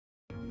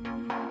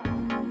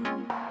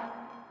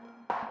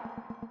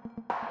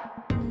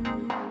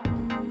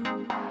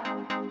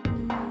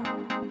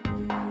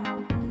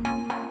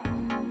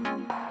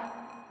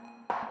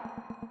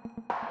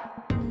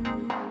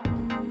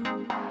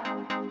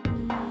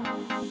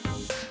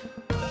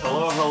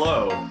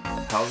Hello.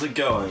 How's it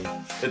going?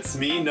 It's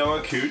me,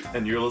 Noah Coot,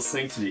 and you're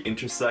listening to the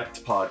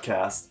Intersect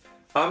podcast.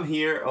 I'm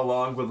here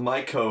along with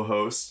my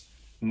co-host,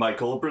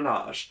 Michael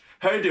Brenage.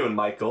 How you doing,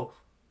 Michael?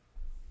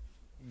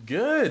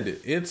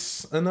 Good.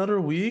 It's another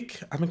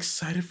week. I'm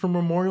excited for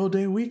Memorial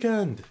Day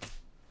weekend.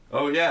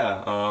 Oh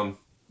yeah,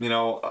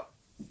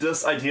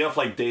 this idea of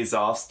like days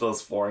off still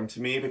is foreign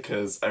to me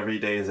because every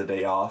day is a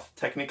day off,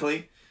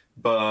 technically.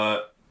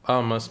 But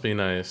Oh, must be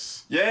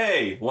nice.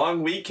 yay,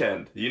 long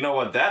weekend. You know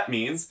what that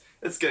means?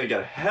 It's gonna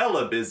get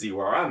hella busy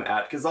where I'm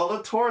at because all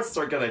the tourists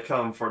are gonna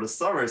come for the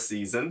summer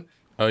season.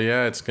 Oh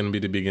yeah, it's gonna be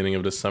the beginning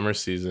of the summer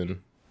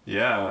season.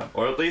 Yeah,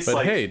 or at least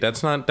But hey,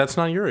 that's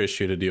not your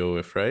issue to deal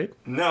with, right?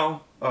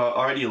 No, I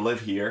already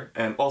live here,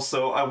 and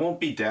also I won't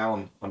be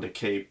down on the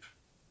Cape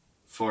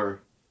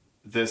for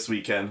this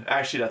weekend.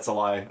 Actually, that's a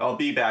lie. I'll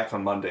be back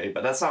on Monday,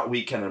 but that's not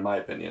weekend in my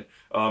opinion.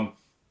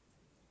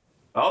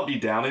 I'll be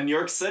down in New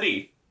York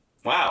City.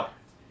 Wow.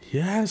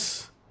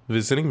 Yes.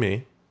 Visiting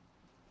me.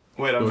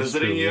 Wait, I'm Yours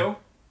visiting truly. you?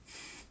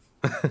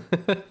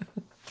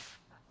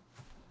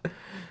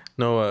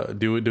 Noah,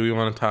 do we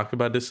want to talk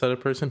about this other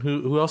person?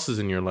 Who else is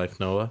in your life,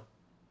 Noah?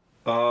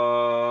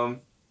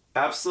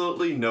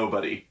 Absolutely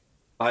nobody.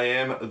 I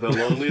am the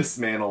loneliest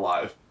man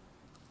alive.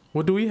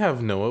 What do we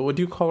have, Noah? What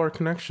do you call our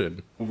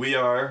connection? We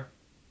are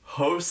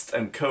host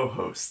and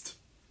co-host.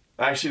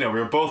 Actually, no,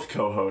 we're both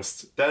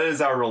co-hosts. That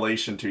is our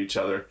relation to each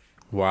other.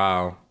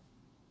 Wow.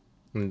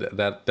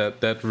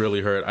 That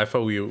really hurt. I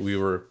thought we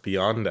were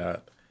beyond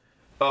that.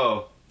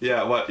 Oh,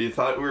 yeah, what? You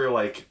thought we were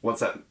like,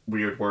 what's that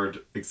weird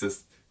word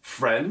exist?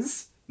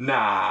 Friends?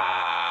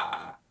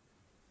 Nah.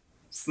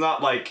 It's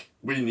not like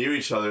we knew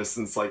each other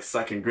since like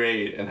second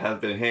grade and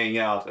have been hanging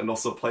out and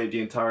also played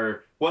the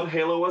entire... What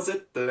Halo was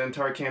it? The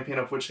entire campaign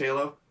of which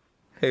Halo?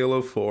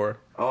 Halo 4.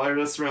 Oh, I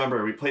just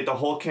remember, we played the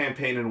whole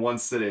campaign in one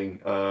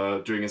sitting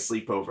during a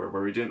sleepover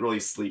where we didn't really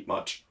sleep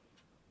much.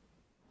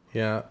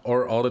 Yeah,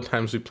 or all the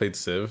times we played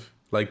Civ.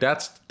 Like,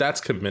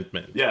 that's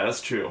commitment. Yeah,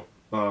 that's true.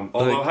 Although,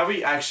 Like- have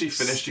we actually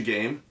finished a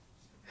game?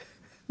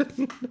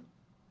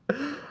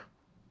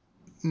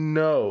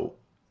 No,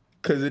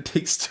 because it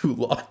takes too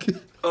long.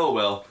 Oh,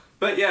 well.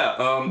 But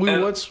yeah,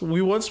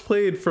 We once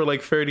played for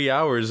like 30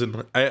 hours,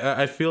 and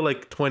I feel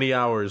like 20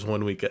 hours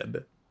one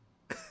weekend.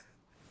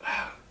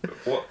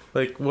 What?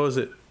 Like, what was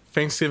it?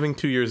 Thanksgiving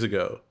 2 years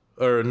ago.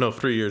 Or no,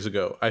 3 years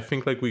ago. I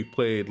think like we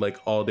played like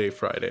all day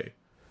Friday.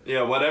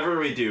 Yeah, whatever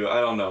we do,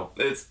 I don't know.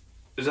 It's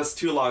just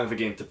too long of a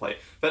game to play.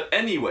 But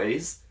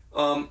anyways,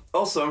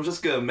 also, I'm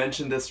just gonna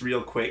mention this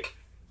real quick.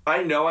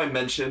 I know I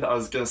mentioned I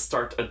was gonna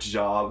start a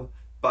job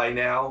by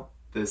now,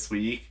 this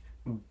week,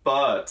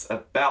 but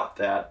about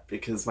that,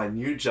 because my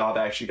new job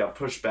actually got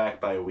pushed back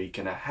by a week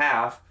and a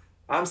half,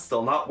 I'm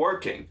still not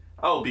working.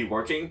 I'll be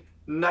working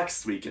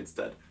next week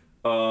instead.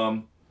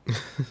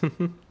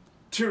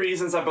 Two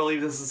reasons I believe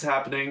this is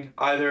happening.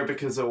 Either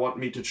because they want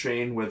me to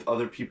train with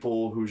other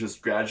people who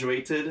just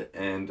graduated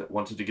and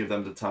wanted to give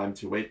them the time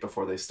to wait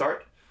before they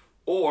start.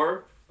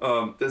 Or,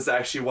 this is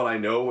actually what I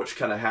know, which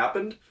kind of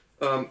happened.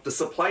 The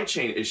supply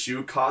chain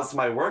issue caused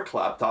my work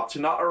laptop to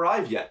not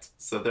arrive yet.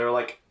 So they're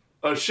like,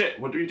 oh shit,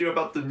 what do we do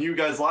about the new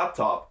guy's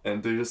laptop?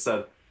 And they just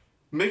said,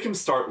 make him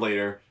start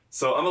later.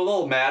 So I'm a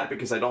little mad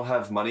because I don't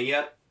have money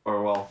yet.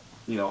 Or well,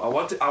 I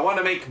want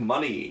to make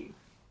money.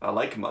 I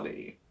like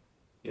money.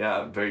 Yeah,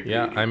 I'm very greedy.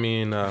 Yeah, I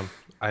mean,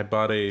 I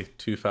bought a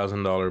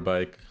 $2,000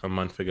 bike a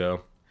month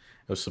ago.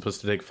 It was supposed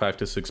to take 5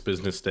 to 6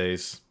 business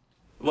days.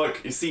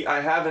 Look, you see,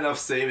 I have enough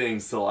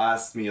savings to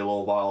last me a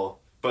little while,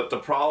 but the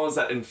problem is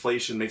that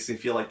inflation makes me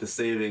feel like the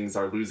savings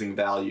are losing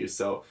value.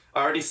 So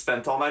I already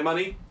spent all my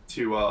money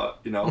to,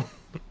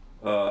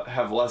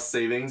 have less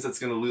savings that's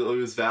going to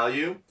lose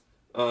value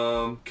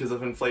because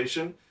of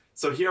inflation.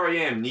 So here I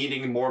am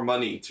needing more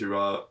money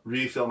to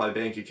refill my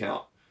bank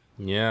account.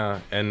 Yeah,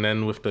 and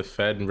then with the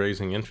Fed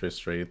raising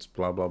interest rates,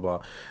 blah blah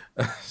blah.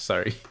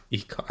 Sorry,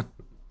 econ.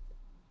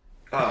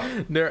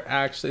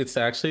 It's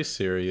actually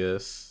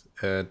serious,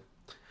 and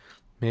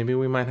maybe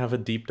we might have a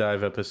deep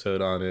dive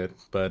episode on it.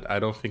 But I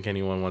don't think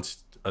anyone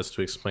wants us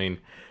to explain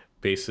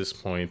basis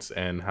points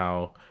and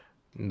how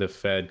the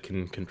Fed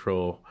can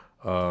control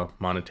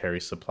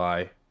monetary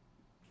supply.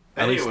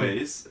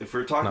 Anyways, if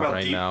we're talking about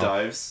right deep now.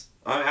 dives,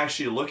 I'm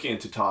actually looking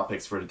into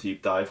topics for the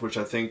deep dive, which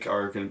I think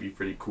are going to be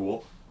pretty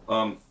cool.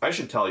 I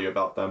should tell you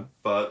about them,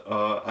 but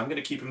I'm going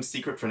to keep them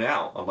secret for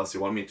now, unless you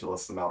want me to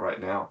list them out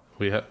right now.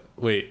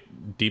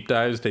 Wait, deep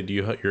dives that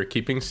you're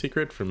keeping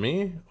secret from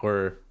me,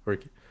 or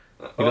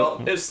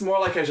Well, it's more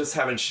like I just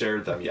haven't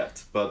shared them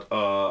yet, but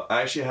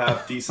I actually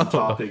have decent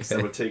topics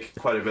that would take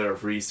quite a bit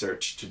of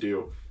research to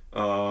do,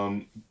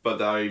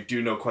 but I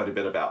do know quite a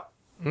bit about.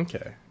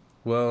 Okay,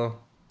 well,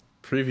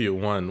 preview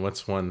one.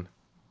 What's one?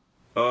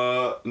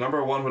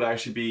 Number one would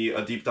actually be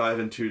a deep dive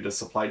into the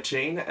supply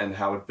chain and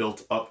how it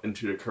built up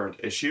into the current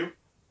issue.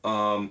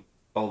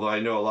 although I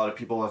know a lot of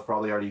people have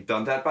probably already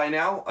done that by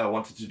now, I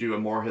wanted to do a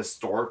more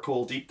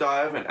historical deep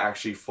dive and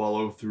actually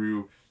follow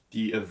through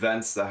the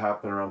events that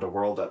happened around the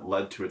world that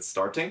led to its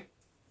starting.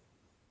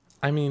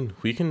 I mean,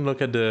 we can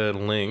look at the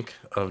link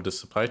of the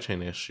supply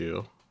chain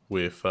issue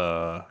with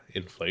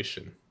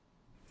inflation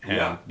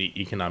Yeah. and the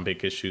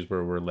economic issues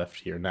where we're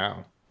left here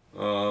now.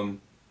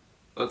 Um,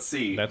 let's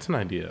see. That's an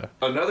idea.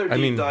 Another I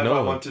deep mean, dive I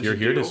no, wanted you're to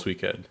here do this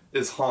weekend.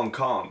 is Hong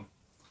Kong.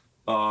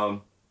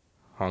 Um,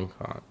 Hong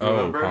Kong.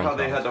 Remember Hong how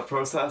they Kong. had a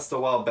protest a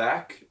while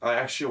back? I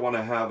actually want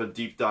to have a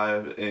deep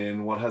dive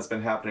in what has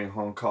been happening in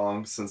Hong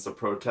Kong since the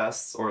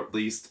protests, or at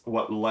least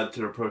what led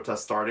to the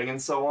protests starting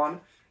and so on,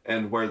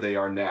 and where they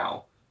are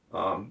now.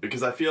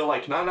 Because I feel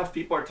like not enough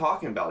people are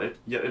talking about it,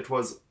 yet it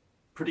was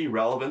pretty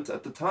relevant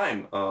at the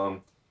time.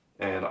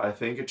 And I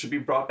think it should be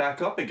brought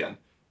back up again,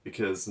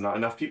 because not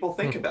enough people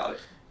think about it.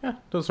 Yeah,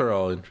 those are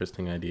all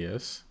interesting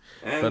ideas.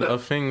 And But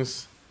of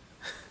things,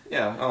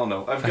 yeah, I don't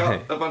know. I've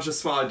got a bunch of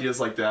small ideas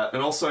like that.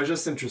 And also, I'm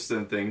just interested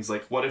in things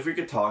like what if we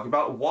could talk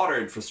about water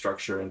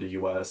infrastructure in the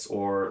US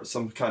or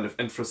some kind of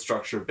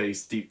infrastructure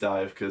based deep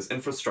dive? Because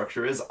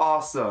infrastructure is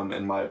awesome,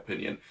 in my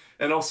opinion.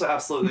 And also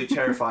absolutely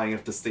terrifying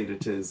if the state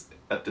it is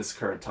at this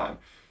current time.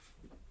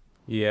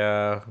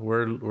 yeah,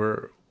 we're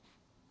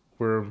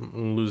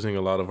losing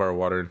a lot of our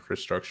water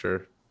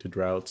infrastructure to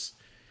droughts.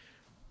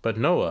 But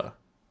Noah,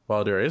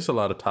 while there is a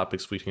lot of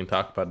topics we can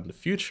talk about in the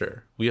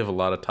future, we have a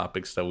lot of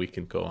topics that we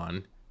can go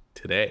on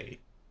today.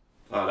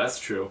 Oh, that's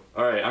true.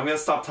 All right, I'm going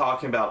to stop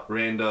talking about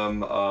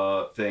random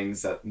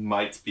things that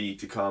might be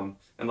to come,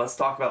 and let's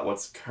talk about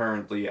what's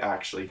currently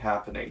actually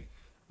happening.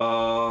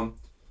 Um,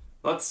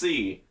 let's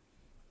see.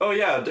 Oh,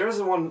 yeah,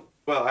 there's one.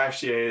 Well,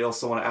 actually, I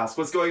also want to ask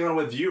what's going on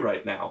with you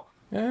right now?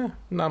 Yeah,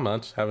 not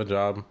much. Have a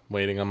job,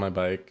 waiting on my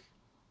bike.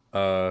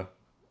 Uh,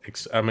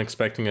 I'm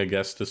expecting a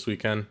guest this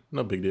weekend.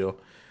 No big deal.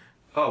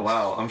 Oh,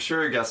 wow. I'm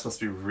sure your guest must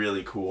be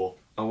really cool.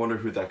 I wonder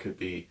who that could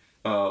be.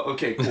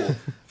 Okay, cool.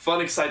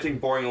 Fun, exciting,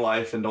 boring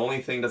life, and the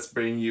only thing that's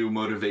bringing you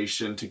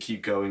motivation to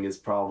keep going is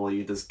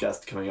probably this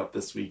guest coming up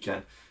this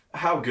weekend.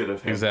 How good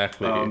of him.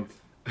 Exactly.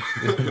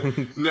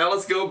 Now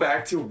let's go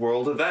back to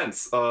world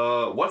events.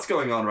 What's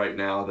going on right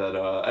now that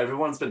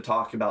everyone's been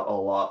talking about a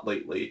lot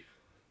lately?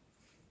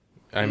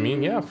 I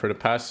mean, yeah, for the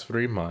past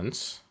 3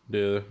 months,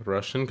 the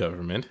Russian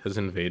government has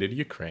invaded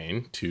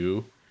Ukraine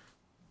to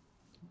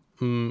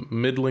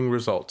middling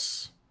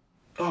results.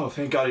 Oh,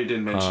 thank God you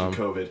didn't mention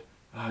COVID.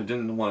 I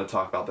didn't want to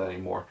talk about that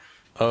anymore.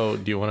 Oh,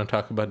 do you want to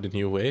talk about the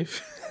new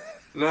wave?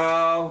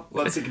 No,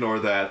 let's ignore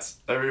that.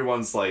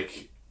 Everyone's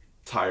like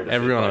tired of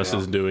Everyone it by else now.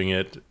 is doing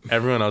it.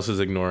 Everyone else is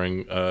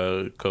ignoring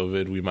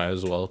COVID. We might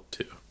as well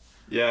too.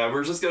 Yeah,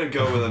 we're just gonna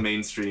go with the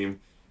mainstream.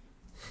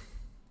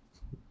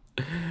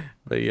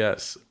 But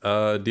yes,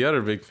 the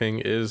other big thing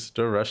is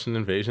the Russian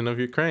invasion of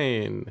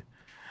Ukraine,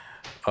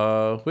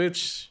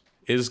 which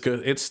is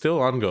good. It's still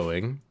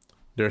ongoing.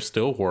 There's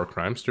still war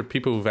crimes. There are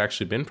people who've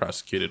actually been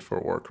prosecuted for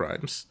war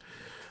crimes.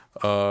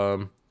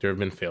 There have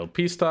been failed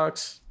peace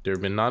talks. There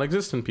have been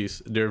non-existent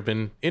peace. There have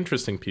been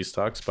interesting peace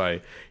talks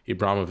by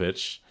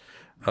Abramovich.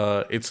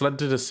 It's led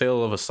to the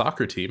sale of a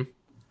soccer team.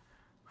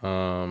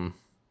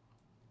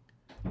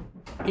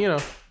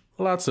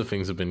 Lots of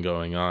things have been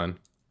going on.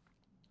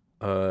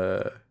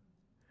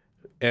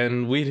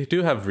 And we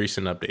do have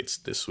recent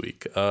updates this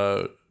week.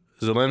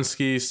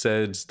 Zelensky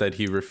said that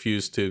he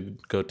refused to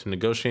go to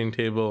negotiating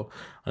table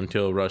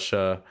until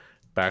Russia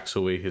backs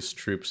away his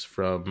troops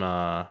from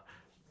from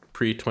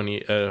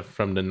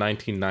the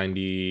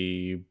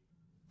 1990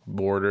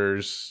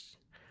 borders.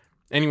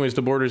 Anyways,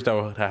 the borders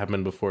that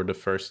happened before the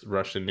first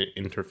Russian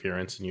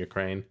interference in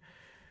Ukraine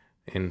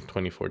in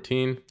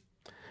 2014.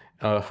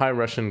 A high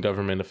Russian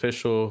government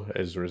official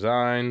has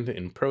resigned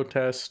in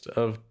protest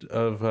of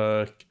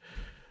the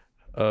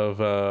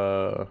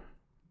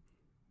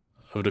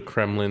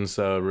Kremlin's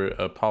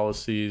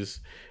policies.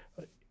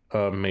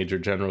 Major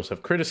generals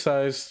have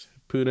criticized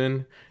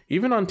Putin.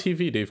 Even on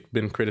TV, they've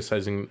been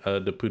criticizing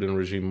the Putin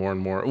regime more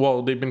and more.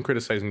 Well, they've been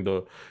criticizing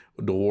the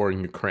war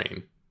in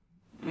Ukraine.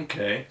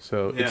 Okay.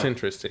 So Yeah. it's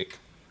interesting.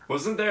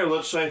 Wasn't there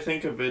literally, I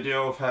think, a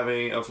video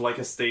of like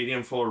a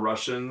stadium full of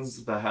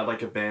Russians that had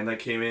like a band that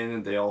came in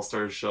and they all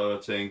started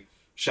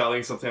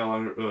shouting something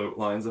along the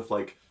lines of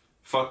like,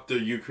 fuck the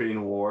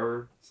Ukraine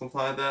war, something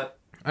like that?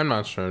 I'm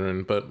not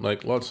certain, but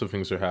like lots of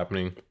things are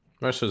happening.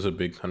 Russia's a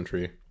big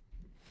country.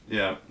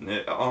 Yeah,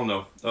 I don't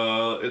know.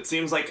 It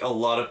seems like a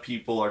lot of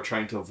people are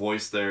trying to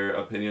voice their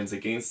opinions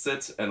against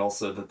it, and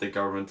also that the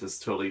government is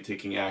totally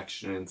taking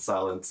action and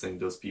silencing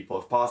those people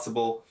if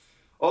possible.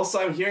 Also,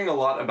 I'm hearing a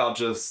lot about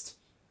just,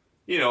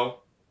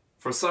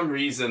 for some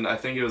reason, I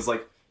think it was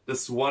like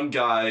this one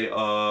guy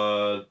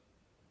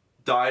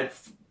died.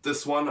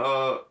 This one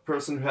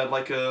person who had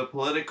like a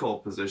political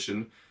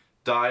position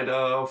died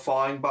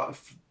falling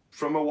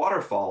from a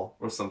waterfall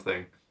or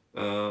something.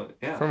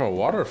 Yeah. From a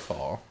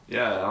waterfall.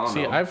 Yeah, I don't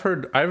See, know. I've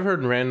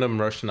heard random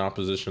Russian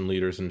opposition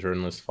leaders and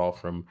journalists fall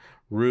from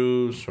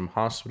roofs, from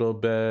hospital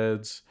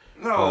beds.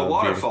 No,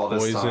 waterfall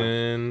being this time.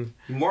 poisoned.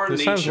 More This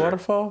nature. time's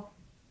waterfall.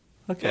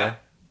 Okay. Yeah.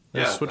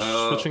 Yeah,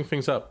 Switching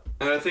things up.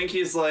 and I think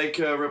he's like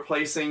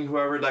replacing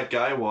whoever that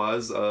guy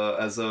was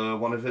as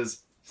one of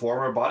his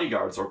former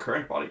bodyguards or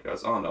current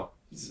bodyguards. I don't know.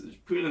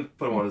 Putin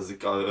put one of his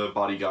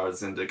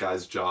bodyguards in the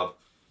guy's job.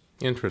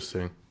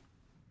 Interesting.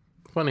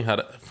 Funny how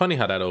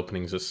that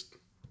opening just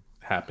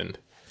happened.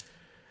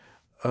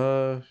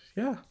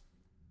 Yeah,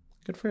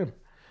 good for him.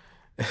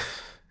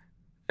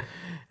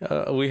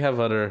 We have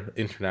other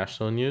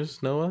international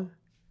news, Noah.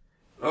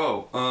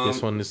 Oh,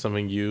 This one is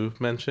something you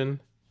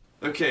mentioned.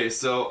 okay,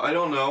 so I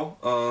don't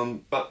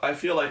know, but I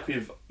feel like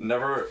we've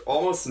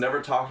almost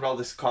never talked about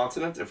this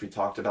continent, if we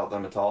talked about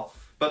them at all.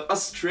 But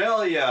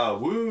Australia,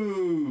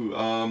 woo!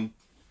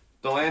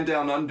 The land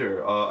down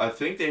under. I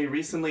think they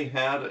recently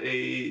had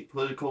a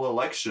political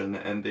election,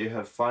 and they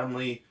have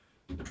finally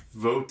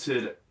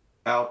voted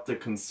out the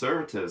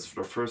Conservatives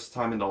for the first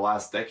time in the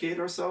last decade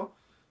or so.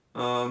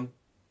 Um,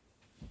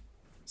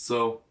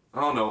 so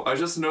I don't know. I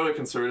just know the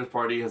Conservative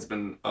Party has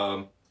been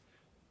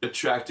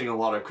attracting a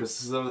lot of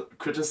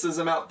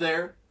criticism out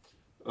there,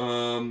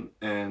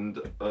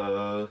 and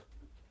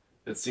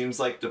it seems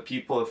like the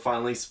people have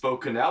finally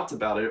spoken out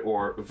about it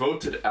or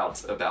voted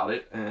out about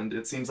it, and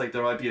it seems like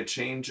there might be a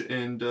change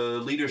in the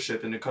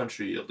leadership in the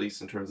country, at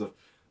least in terms of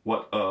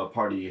what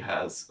party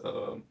has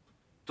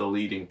the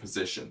leading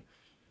position.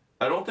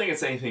 I don't think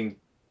it's anything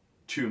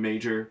too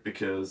major,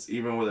 because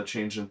even with a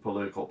change in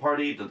political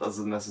party, that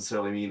doesn't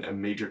necessarily mean a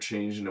major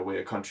change in the way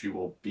a country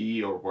will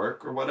be or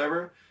work or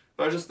whatever.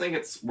 But I just think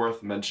it's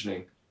worth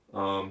mentioning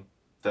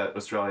that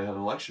Australia had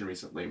an election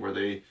recently where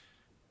they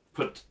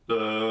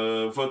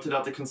voted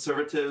out the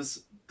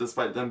Conservatives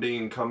despite them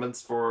being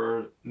incumbents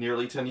for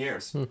nearly 10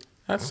 years.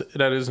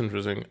 That is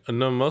interesting.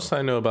 No, most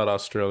I know about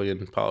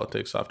Australian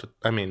politics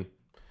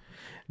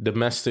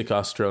domestic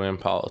Australian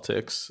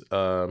politics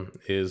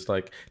is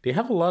like they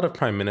have a lot of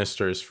prime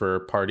ministers for a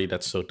party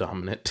that's so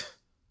dominant.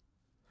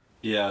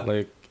 Yeah.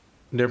 Like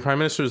their prime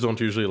ministers don't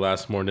usually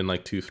last more than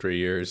like 2-3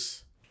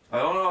 years. I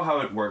don't know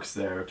how it works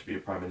there to be a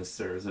prime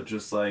minister. Is it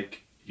just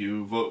like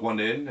you vote one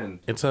in and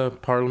It's a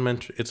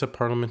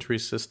parliamentary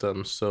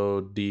system, so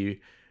the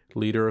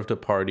leader of the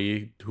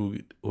party,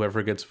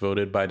 whoever gets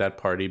voted by that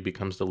party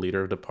becomes the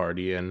leader of the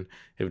party, and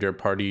if their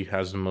party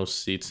has the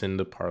most seats in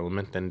the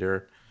parliament, then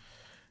they're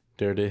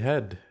the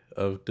head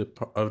of the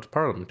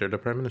parliament. They're the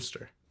prime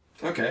minister.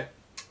 Okay,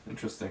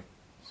 interesting.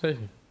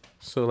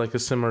 So like a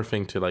similar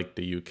thing to like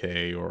the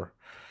UK or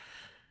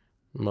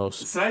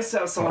most. It's nice to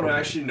have someone who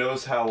actually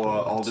knows how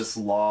all this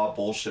law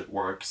bullshit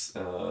works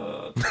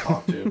to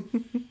talk to.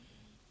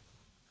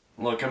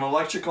 Look, I'm an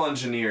electrical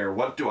engineer.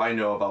 What do I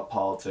know about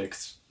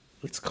politics?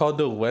 It's called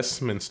the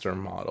Westminster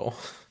model,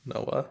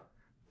 Noah.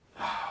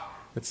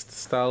 It's the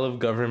style of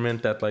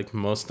government that like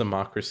most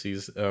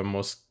democracies,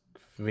 most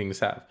things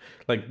have.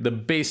 Like the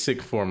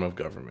basic form of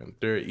government.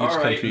 Each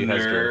country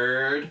has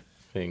their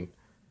thing.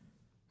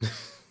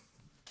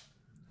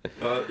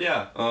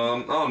 Yeah.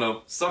 I don't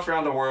know. Stuff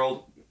around the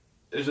world,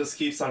 it just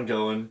keeps on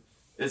going.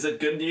 Is it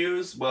good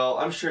news? Well,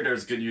 I'm sure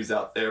there's good news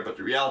out there, but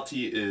the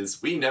reality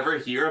is we never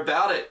hear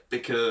about it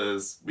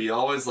because we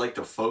always like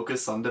to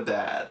focus on the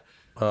bad.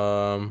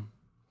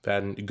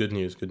 Good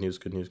news.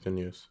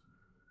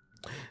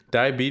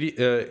 Diabetes.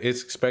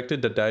 It's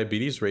expected that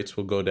diabetes rates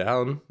will go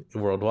down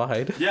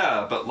worldwide.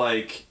 Yeah, but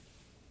like,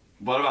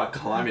 what about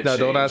climate change?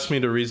 Don't ask me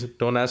the reason.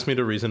 Don't ask me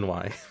the reason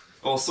why.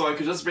 Also, I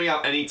could just bring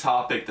out any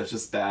topic that's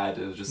just bad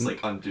and just like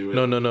undo it.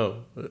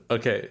 No.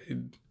 Okay,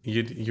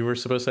 you were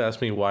supposed to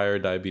ask me why are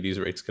diabetes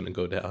rates going to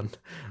go down.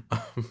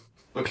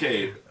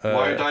 Okay,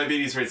 why are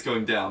diabetes rates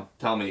going down?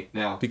 Tell me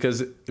now.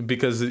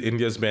 Because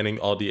India's banning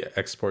all the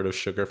export of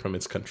sugar from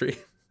its country.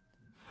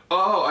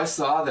 Oh, I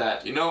saw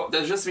that. You know,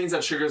 that just means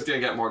that sugar is going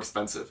to get more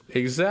expensive.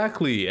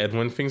 Exactly. And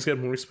when things get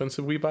more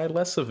expensive, we buy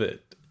less of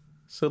it.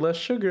 So less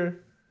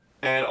sugar.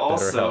 And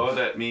also,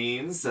 that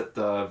means that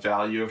the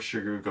value of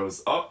sugar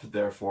goes up,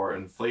 therefore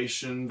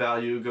inflation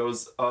value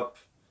goes up,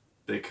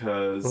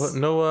 because...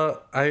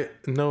 Well, I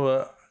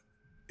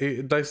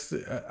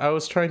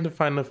was trying to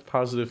find a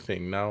positive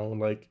thing. Now,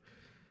 like,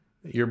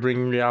 you're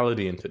bringing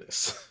reality into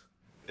this.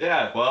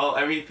 Yeah, well,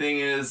 everything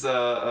is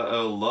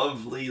a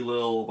lovely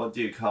little, what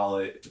do you call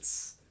it?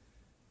 It's,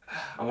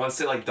 I want to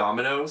say like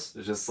dominoes.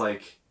 It's just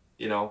like,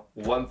 you know,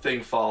 one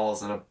thing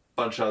falls and a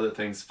bunch of other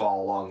things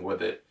fall along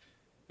with it.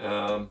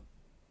 Oh,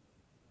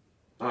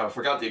 I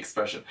forgot the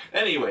expression.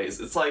 Anyways,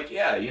 it's like,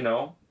 yeah, you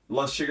know,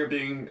 less sugar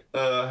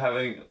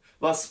having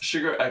less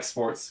sugar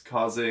exports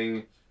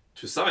causing,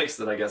 to some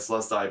extent, I guess,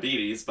 less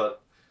diabetes,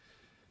 but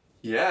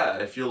yeah,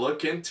 if you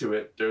look into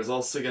it, there's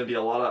also going to be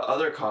a lot of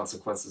other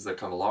consequences that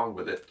come along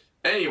with it.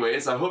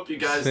 Anyways, I hope you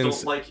guys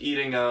don't like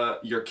eating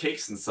your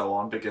cakes and so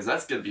on, because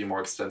that's going to be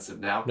more expensive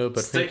now. No,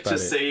 but stick to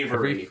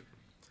savory.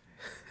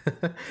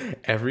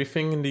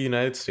 Everything in the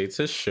United States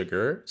is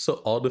sugar, so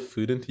all the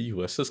food in the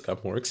US has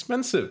got more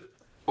expensive.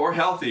 Or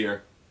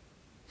healthier.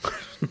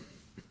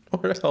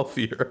 Or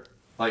healthier.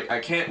 Like,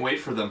 I can't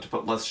wait for them to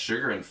put less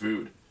sugar in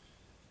food.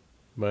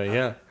 But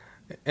yeah.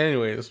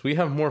 Anyways, we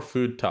have more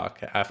food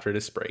talk after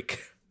this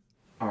break.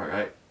 All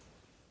right.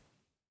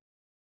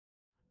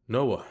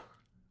 Noah,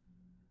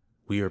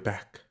 we are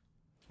back.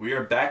 We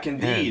are back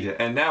indeed,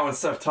 And and now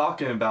instead of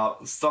talking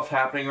about stuff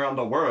happening around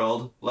the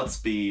world, let's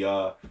be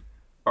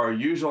our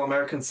usual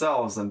American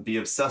selves and be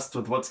obsessed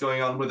with what's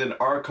going on within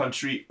our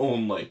country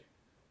only.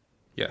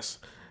 yes,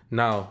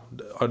 now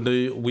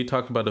we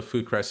talked about the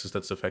food crisis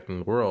that's affecting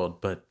the world,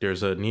 but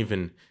there's an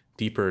even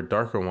deeper,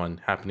 darker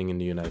one happening in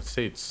the United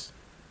States.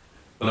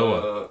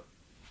 Noah, Uh,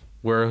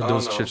 where are I don't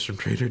those know. chips from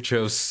Trader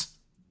Joe's?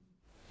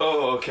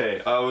 Oh,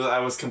 okay. I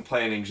was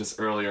complaining just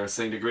earlier,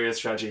 saying the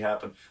greatest tragedy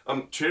happened.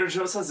 Trader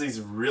Joe's has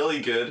these really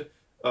good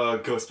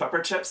ghost pepper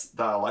chips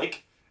that I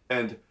like,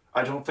 and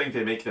I don't think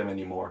they make them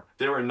anymore.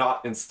 They were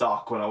not in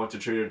stock when I went to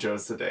Trader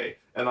Joe's today,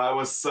 and I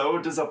was so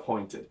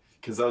disappointed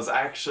because I was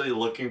actually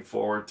looking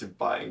forward to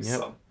buying Yep.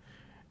 some.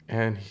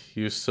 And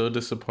he was so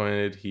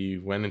disappointed. He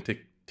went into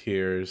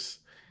tears,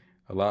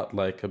 a lot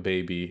like a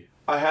baby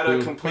I had a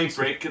who complete points.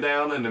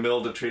 breakdown in the middle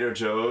of the Trader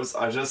Joe's.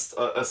 I just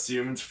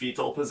assumed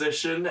fetal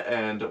position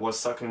and was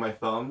sucking my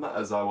thumb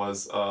as I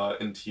was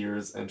in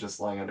tears and just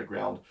lying on the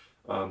ground,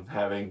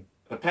 having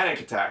a panic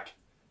attack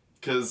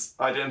because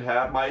I didn't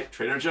have my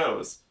Trader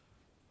Joe's.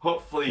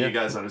 Hopefully, you Yeah.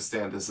 guys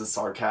understand this is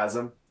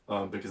sarcasm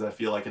because I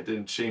feel like it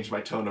didn't change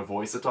my tone of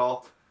voice at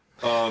all.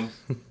 Um,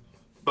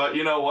 but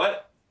you know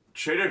what?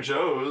 Trader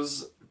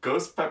Joe's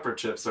ghost pepper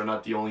chips are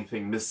not the only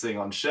thing missing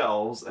on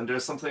shelves, and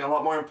there's something a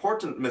lot more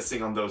important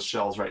missing on those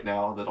shelves right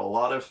now that a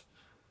lot of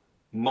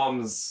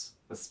mums,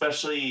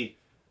 especially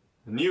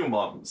new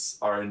mums,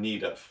 are in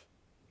need of.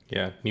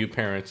 Yeah, new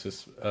parents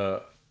is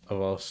of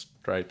all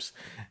stripes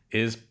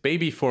is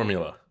baby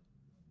formula.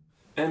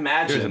 There's a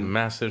Imagine.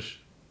 massive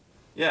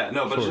Yeah,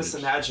 no, but just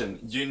shortage. imagine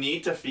you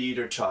need to feed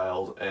your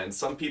child, and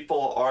some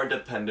people are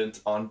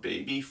dependent on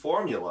baby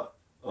formula.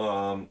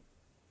 Um,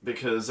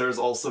 because there's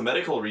also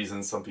medical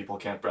reasons some people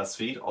can't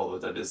breastfeed, although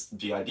that is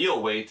the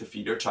ideal way to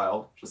feed your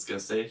child. Just gonna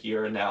say it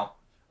here and now.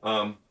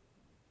 Um,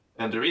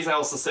 and the reason I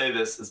also say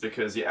this is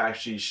because you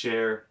actually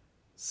share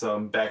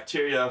some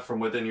bacteria from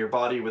within your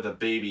body with a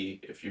baby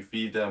if you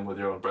feed them with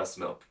your own breast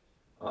milk.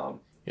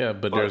 Um, Yeah,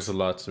 but there's but a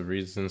lots of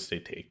reasons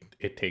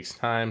it takes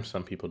time.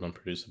 Some people don't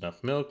produce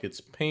enough milk. It's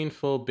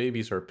painful.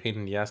 Babies are a pain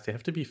in the ass. They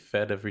have to be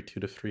fed every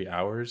 2 to 3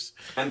 hours.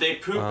 and they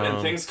poop in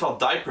Um, things called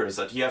diapers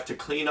that you have to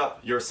clean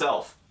up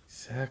yourself.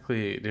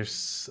 exactly.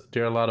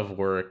 There are a lot of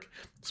work,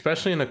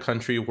 especially in a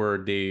country where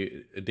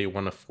they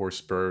want to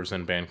force births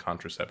and ban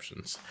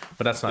contraceptions.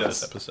 But that's not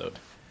this Yes. episode.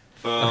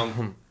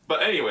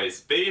 But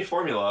anyways, baby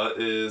formula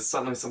is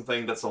suddenly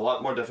something that's a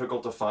lot more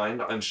difficult to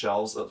find on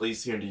shelves, at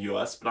least here in the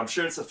US, but I'm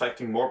sure it's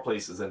affecting more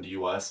places in the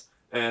US.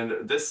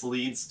 And this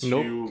leads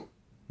Nope. to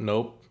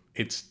Nope.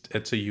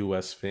 It's a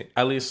US thing.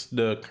 At least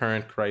the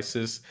current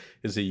crisis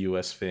is a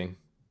US thing.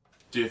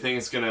 do you think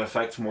it's going to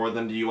affect more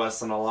than the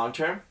US in the long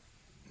term?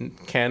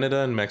 Canada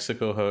and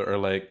Mexico are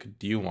like,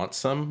 "Do you want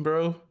some,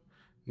 bro?"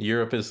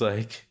 Europe is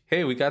like,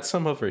 "Hey, we got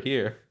some over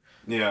here."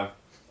 Yeah.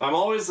 I'm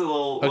always a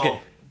little Okay,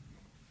 well,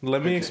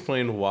 let me okay.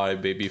 explain why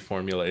baby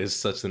formula is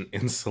such an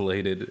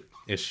insulated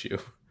issue.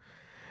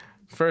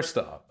 First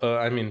off,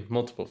 I mean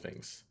multiple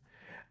things.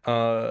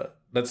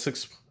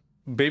 Let's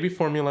baby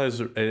formula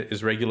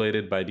is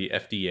regulated by the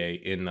FDA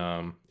in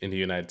the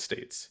United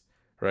States,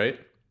 right?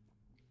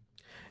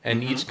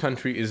 And Mhm. each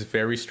country is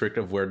very strict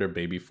of where their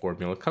baby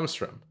formula comes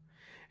from.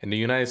 In the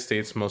United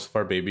States, most of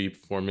our baby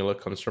formula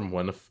comes from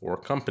one of four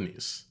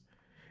companies.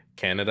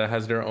 Canada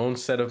has their own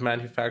set of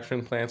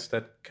manufacturing plants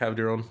that have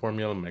their own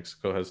formula.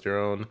 Mexico has their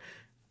own,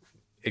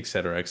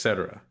 etc.,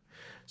 etc.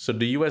 So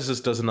the U.S.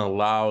 just doesn't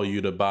allow you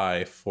to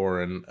buy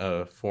foreign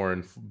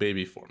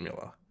baby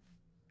formula.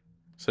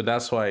 So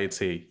that's why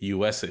it's a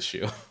U.S.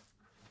 issue.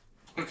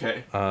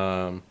 Okay.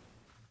 Um,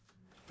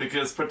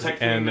 Because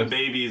protecting the and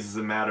babies is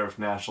a matter of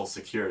national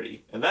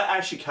security. And that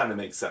actually kind of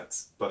makes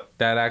sense. But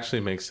that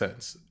actually makes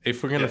sense.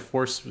 If we're gonna yeah.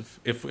 force,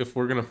 if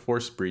we're gonna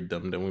force breed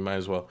them, then we might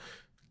as well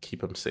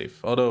keep them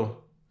safe. Although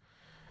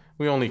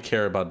we only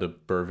care about the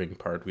birthing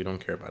part, we don't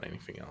care about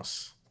anything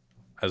else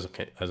as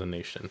a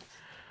nation.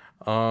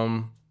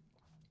 Um.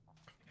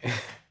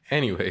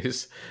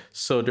 Anyways,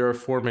 so there are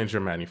four major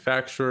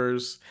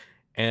manufacturers,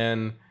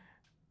 and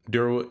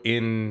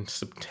in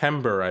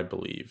September, I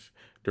believe,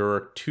 there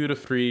were 2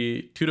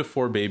 to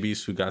 4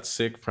 babies who got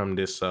sick from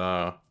this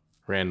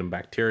random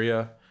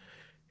bacteria,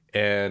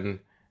 and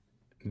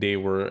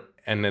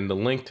and then the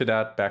link to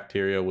that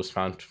bacteria was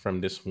found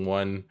from this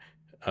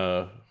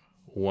uh,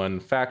 one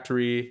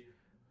factory.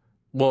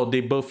 Well,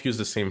 they both use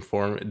the same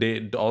form.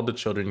 All the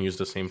children use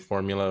the same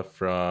formula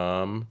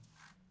from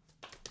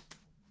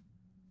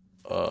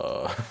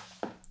uh,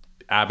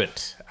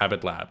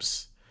 Abbott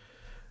Labs.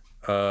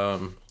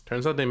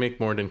 Turns out they make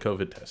more than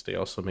COVID tests. They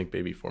also make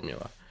baby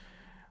formula.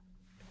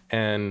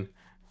 And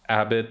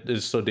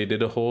they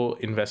did a whole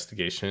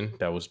investigation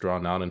that was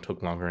drawn out and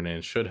took longer than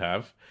it should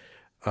have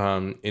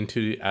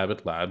into the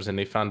Abbott Labs, and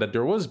they found that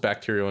there was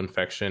bacterial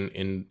infection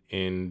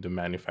in the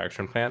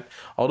manufacturing plant,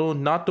 although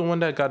not the one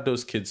that got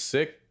those kids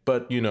sick,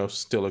 but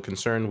still a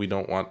concern. We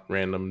don't want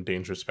random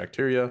dangerous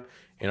bacteria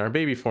in our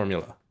baby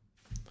formula.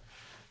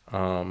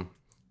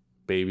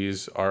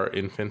 Our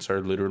infants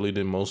are literally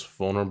the most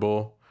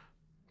vulnerable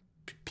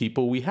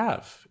people we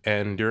have,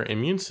 and their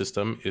immune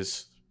system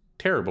is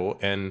terrible,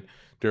 and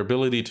their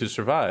ability to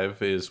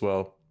survive is,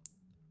 well,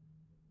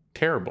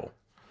 terrible.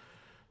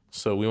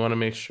 So we want to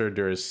make sure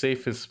they're as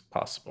safe as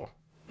possible.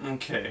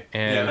 Okay. Yeah,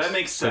 And that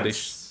makes so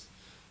sense.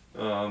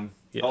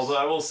 yes. Although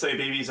I will say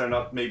babies are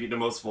not maybe the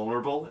most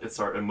vulnerable. It's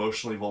our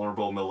emotionally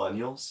vulnerable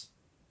millennials.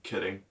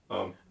 Kidding.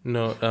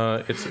 No,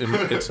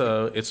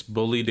 it's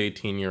bullied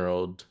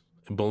 18-year-old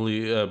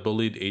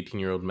bullied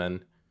 18-year-old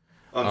men.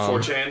 On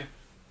 4chan?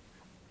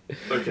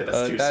 Okay,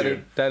 that's too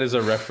soon. That is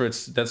a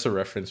reference. That's a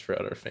reference for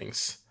other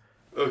things.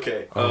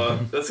 Okay,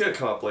 that's gonna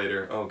come up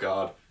later. Oh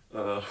god.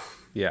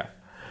 Yeah.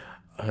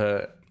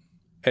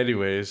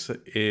 Anyways,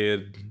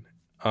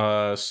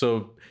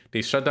 so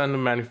they shut down the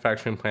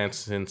manufacturing plants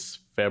since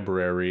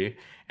February,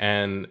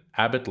 and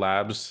Abbott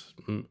Labs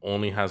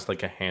only has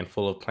like a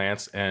handful of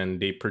plants, and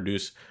they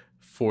produce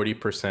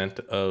 40%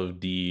 of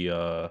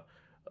the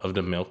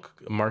milk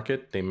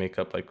market. They make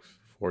up like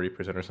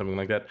 40% or something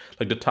like that.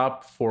 Like the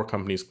top 4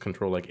 companies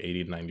control like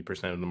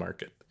 80-90% of the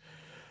market.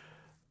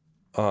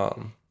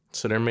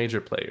 So they're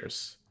major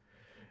players.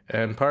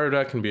 And part of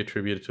that can be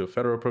attributed to a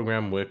federal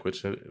program, WIC,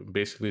 which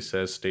basically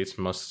says states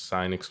must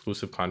sign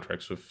exclusive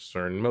contracts with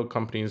certain milk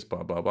companies,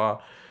 blah, blah,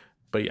 blah.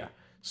 But yeah,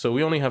 so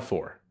we only have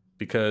 4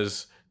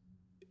 because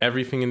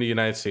everything in the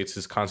United States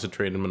is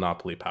concentrated in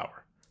monopoly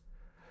power.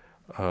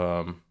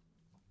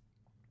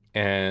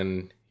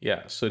 And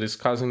yeah, so it is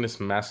causing this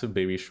massive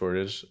baby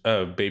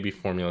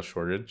formula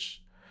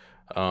shortage.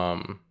 I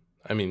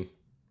mean,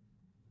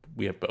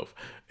 we have both.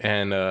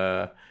 And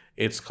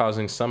it's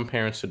causing some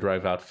parents to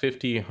drive out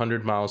 50,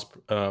 100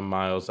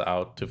 miles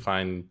out to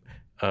find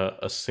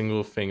a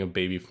single thing of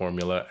baby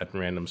formula at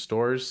random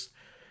stores.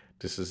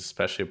 This is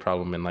especially a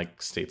problem in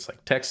like states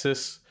like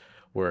Texas,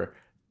 where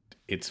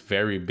it's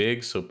very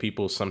big. So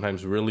people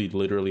sometimes really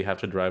literally have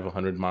to drive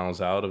 100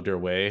 miles out of their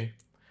way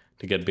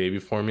to get baby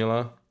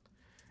formula.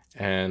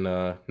 And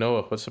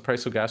Noah, what's the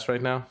price of gas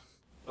right now?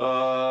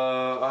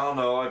 I don't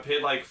know. I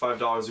paid like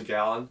 $5 a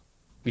gallon.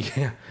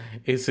 Yeah,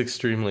 it's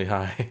extremely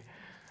high.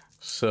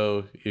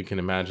 So you can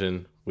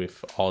imagine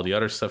with all the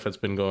other stuff that's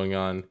been going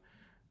on,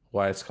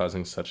 why it's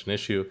causing such an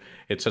issue.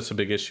 It's such a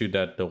big issue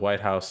that the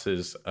White House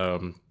has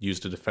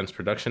used the Defense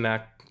Production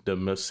Act,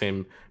 the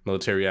same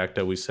military act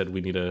that we said we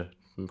need to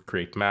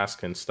create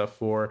masks and stuff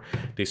for.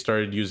 They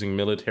started using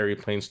military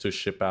planes to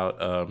ship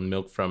out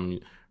milk from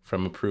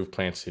approved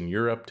plants in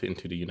Europe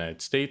into the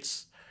United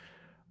States.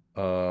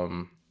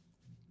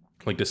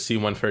 Like the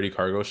C-130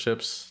 cargo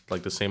ships,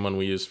 like the same one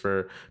we use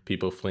for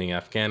people fleeing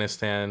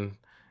Afghanistan,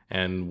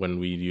 and when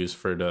we used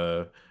for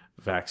the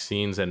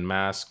vaccines and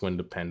masks when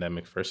the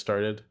pandemic first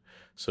started.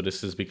 So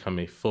this has become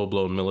a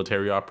full-blown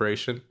military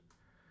operation.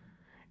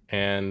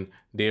 And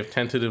they have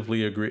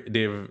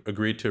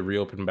agreed to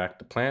reopen back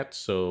the plant.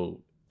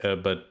 So,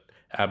 but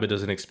Abbott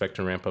doesn't expect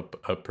to ramp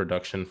up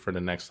production for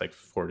the next like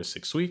 4 to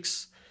 6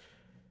 weeks.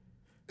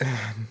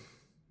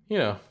 You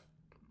know,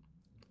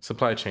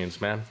 supply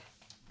chains, man.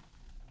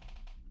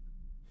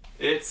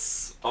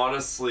 It's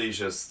honestly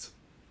just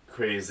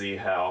crazy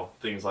how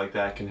things like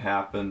that can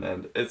happen,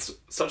 and it's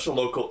such a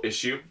local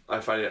issue. I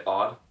find it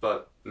odd,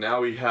 but now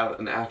we have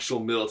an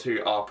actual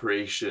military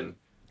operation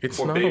it's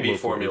for not baby a local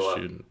formula.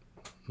 Issue.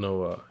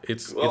 No,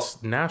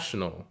 it's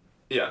national.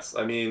 Yes,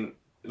 I mean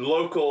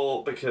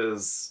local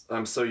because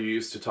I'm so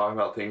used to talking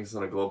about things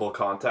in a global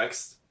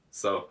context.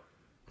 So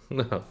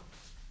No.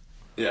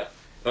 yeah.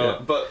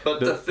 Yeah. But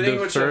the thing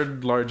the which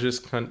third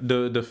largest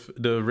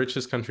the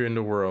richest country in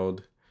the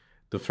world,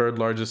 the third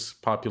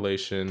largest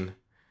population,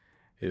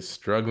 is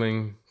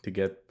struggling to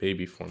get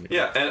baby formula.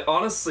 yeah, and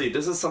honestly,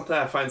 this is something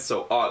I find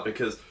so odd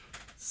because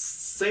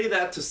say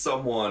that to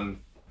someone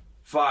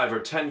 5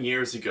 or 10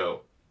 years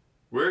ago,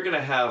 we're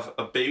gonna have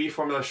a baby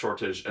formula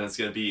shortage and it's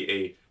gonna be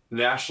a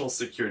national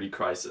security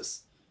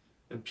crisis,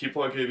 and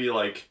people are gonna be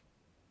like,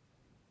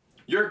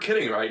 "You're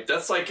kidding, right?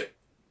 That's like,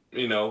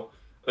 you know,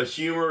 a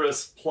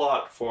humorous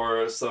plot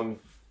for some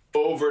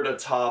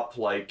over-the-top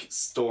like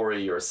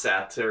story or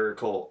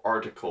satirical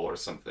article or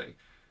something."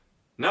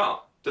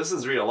 No, this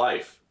is real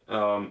life.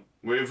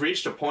 We've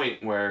reached a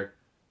point where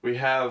we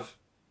have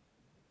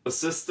a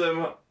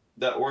system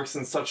that works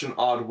in such an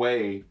odd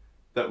way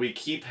that we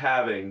keep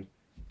having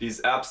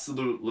these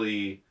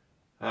absolutely,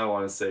 I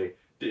want to say,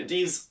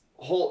 these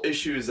whole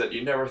issues that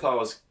you never thought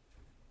was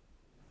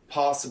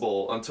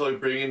possible until you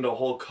bring in the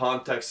whole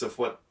context of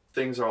what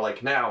things are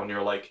like now, and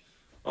you're like,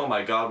 oh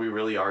my god, we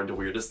really are in the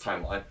weirdest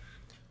timeline.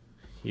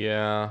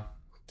 Yeah,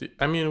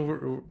 I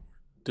mean,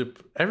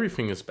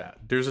 everything is bad.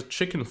 There's a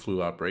chicken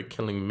flu outbreak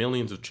killing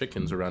millions of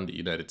chickens around the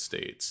United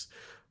States.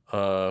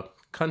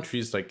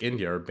 Countries like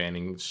India are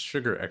banning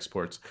sugar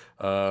exports.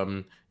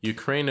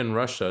 Ukraine and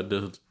Russia,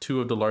 the 2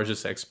 of the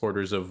largest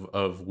exporters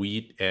of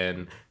wheat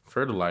and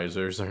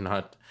fertilizers,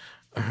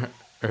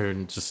 are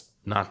just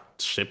not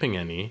shipping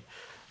any.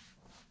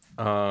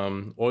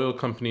 Oil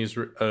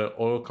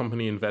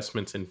company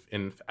investments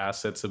in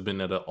assets have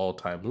been at an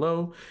all-time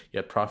low,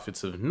 yet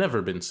profits have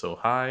never been so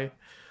high.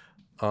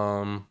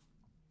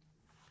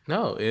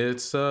 No,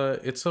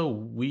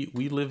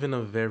 we live in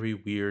a very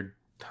weird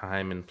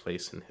time and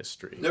place in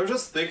history. I was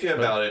just thinking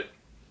about it.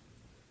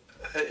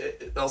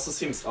 It also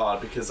seems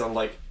odd because I'm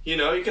like, you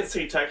could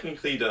say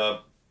technically the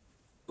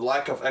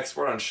lack of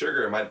export on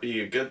sugar might be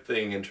a good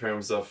thing in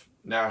terms of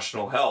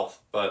national health,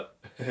 but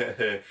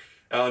I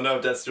don't know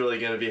if that's really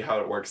going to be how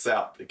it works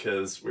out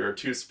because we're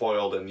too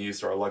spoiled and used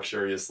to our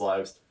luxurious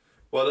lives.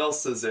 What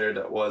else is there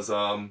that was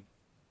an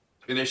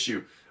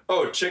issue?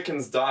 Oh,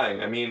 chickens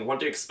dying. I mean, what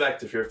do you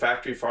expect if you're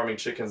factory farming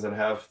chickens and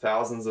have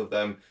thousands of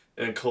them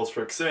in close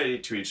proximity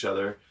to each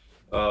other?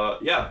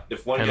 Yeah,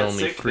 if one and gets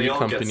only sick, three they all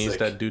get companies sick.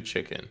 that do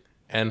chicken.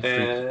 And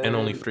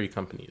only 3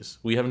 companies.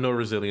 We have no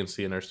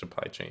resiliency in our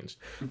supply chains.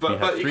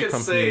 But you could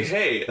say,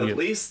 hey, at have-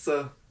 least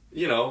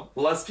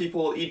less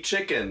people eat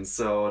chicken.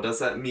 So does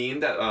that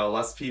mean that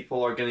less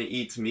people are going to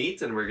eat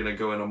meat and we're going to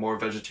go in a more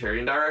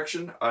vegetarian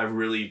direction? I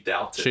really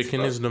doubt it.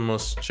 Chicken is the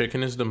most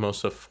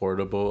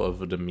affordable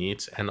of the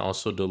meats and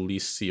also the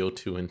least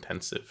CO2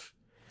 intensive.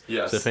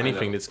 Yes. So if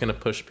anything, it's going to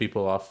push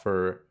people off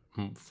for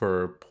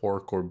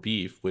pork or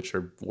beef, which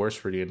are worse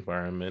for the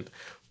environment,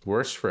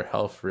 worse for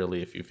health,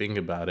 really, if you think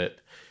about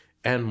it,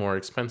 and more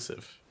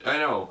expensive. I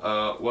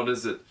know. What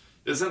is it?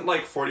 Isn't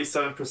like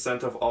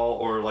 47% of all,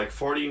 or like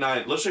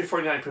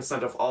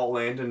 49% of all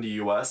land in the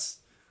U.S.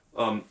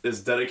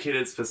 Is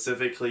dedicated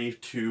specifically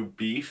to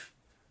beef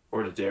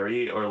or the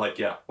dairy, or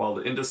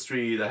the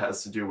industry that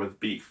has to do with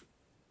beef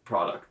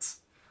products.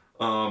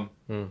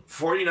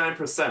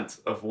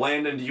 49% of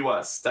land in the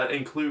U.S. That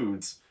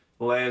includes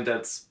land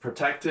that's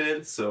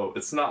protected, so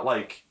it's not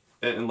like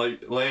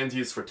land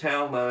used for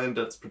town, land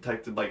that's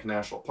protected like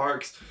national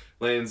parks,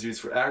 lands used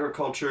for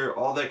agriculture,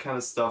 all that kind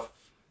of stuff.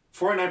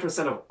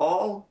 49% of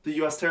all the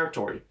U.S.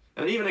 territory,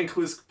 and it even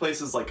includes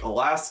places like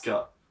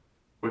Alaska,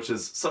 which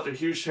is such a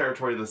huge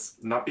territory that's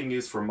not being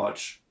used for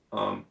much.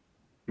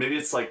 Maybe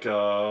it's like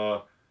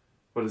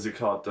what is it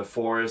called? The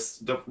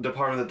forest, the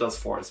department that does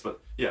forests, but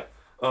yeah.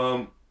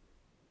 Oh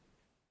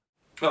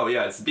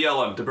yeah, it's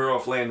BLM, the Bureau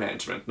of Land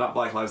Management, not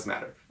Black Lives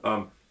Matter.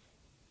 49%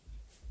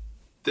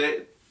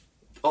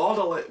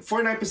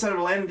 of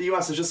the land in the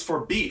U.S. is just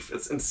for beef.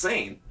 It's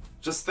insane.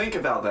 Just think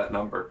about that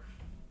number.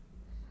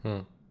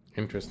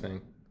 Interesting.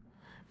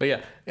 But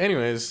yeah,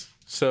 anyways,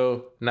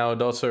 so now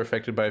adults are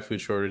affected by a food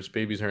shortage.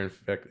 Babies are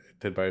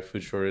affected by a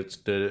food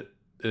shortage. The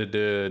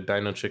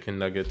Dino Chicken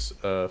Nuggets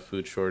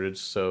food shortage.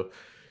 So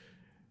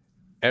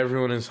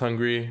everyone is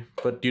hungry.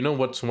 But do you know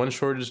what's one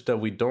shortage that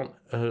we don't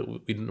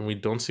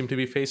seem to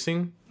be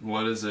facing?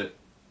 What is it?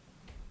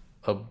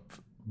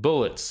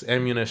 Bullets,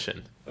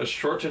 ammunition. A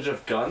shortage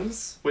of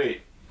guns?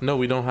 Wait. No,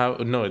 we don't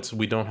have. No,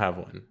 we don't have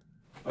one.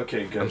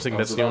 Okay, good. I'm saying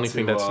that's the only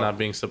thing that's not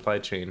being supply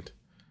chained.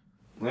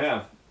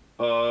 Yeah.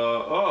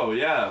 Oh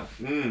yeah.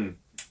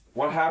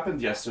 What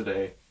happened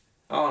yesterday?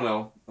 I don't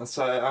know.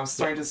 I'm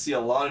starting to see a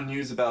lot of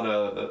news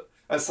about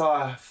I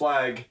saw a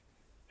flag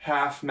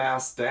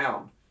half-mast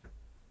down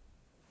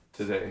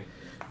today.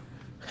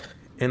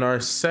 In our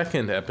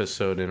second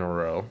episode in a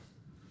row,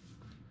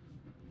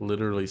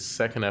 literally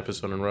second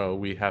episode in a row,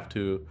 we have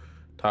to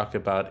talk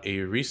about a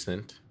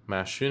recent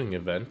mass shooting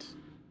event.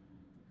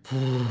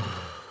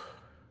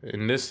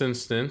 In this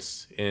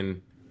instance,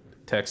 in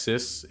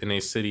Texas, in a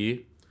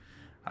city,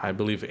 I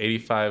believe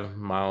 85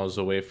 miles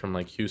away from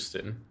like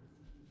Houston,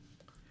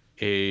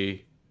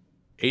 a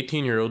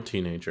 18-year-old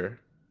teenager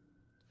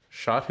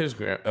shot his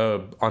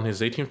on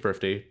his 18th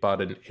birthday,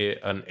 bought an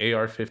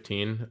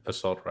AR-15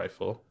 assault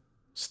rifle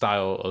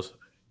style,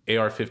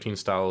 AR-15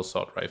 style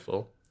assault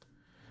rifle.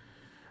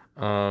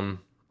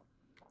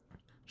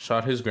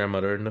 Shot his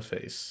grandmother in the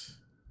face.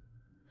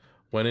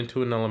 Went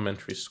into an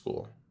elementary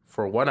school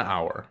for 1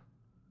 hour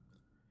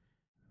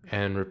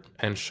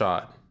and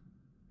shot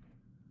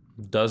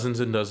dozens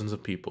and dozens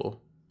of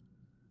people.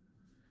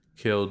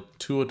 Killed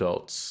 2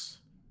 adults.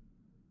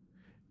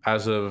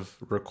 As of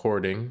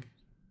recording,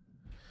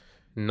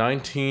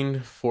 19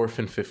 4th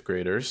and 5th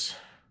graders.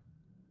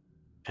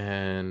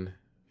 And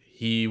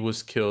he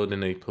was killed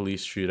in a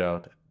police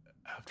shootout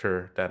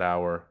after that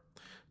hour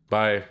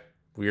by,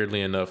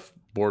 weirdly enough,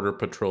 Border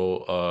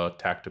Patrol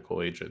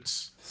tactical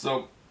agents.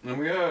 So I'm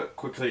gonna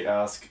quickly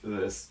ask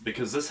this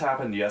because this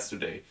happened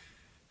yesterday.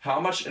 How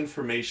much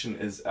information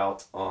is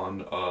out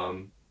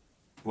on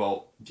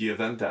the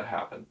event that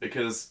happened?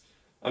 Because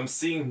I'm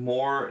seeing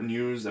more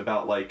news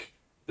about like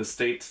the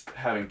state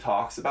having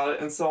talks about it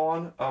and so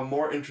on. I'm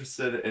more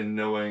interested in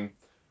knowing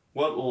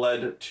what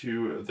led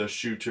to the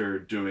shooter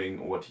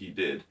doing what he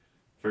did.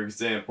 For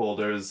example,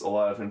 there's a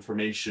lot of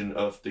information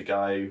of the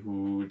guy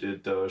who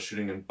did the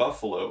shooting in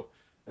Buffalo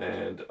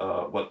and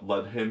what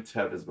led him to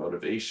have his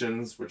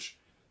motivations, which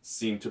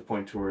seem to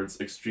point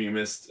towards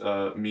extremist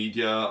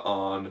media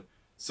on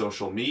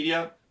social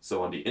media,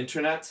 so on the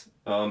internet.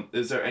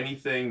 Is there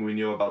anything we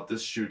know about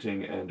this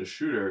shooting and the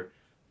shooter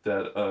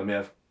that may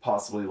have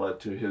possibly led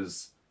to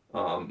his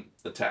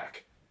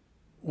attack?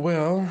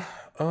 Well,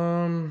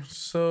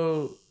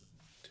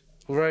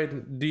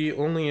 right, the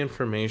only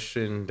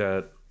information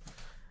that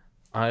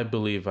I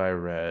believe I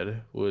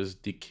read was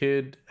the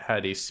kid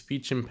had a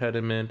speech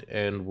impediment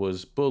and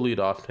was bullied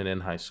often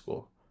in high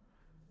school.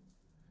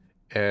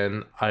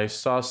 And I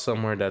saw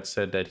somewhere that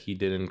said that he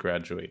didn't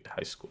graduate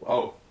high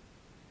school.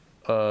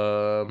 Oh.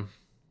 Um.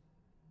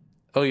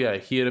 Oh yeah,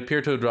 he had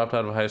appeared to have dropped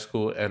out of high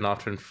school and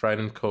often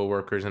frightened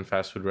coworkers in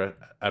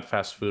at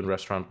fast food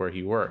restaurant where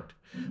he worked.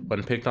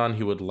 When picked on,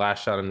 he would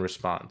lash out in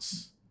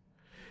response.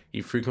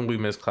 He frequently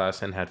missed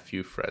class and had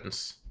few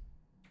friends.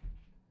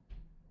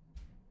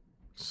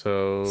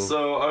 So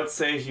So I would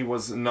say he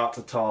was not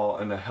at all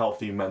in a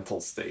healthy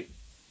mental state.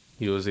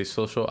 he was a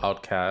social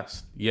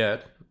outcast.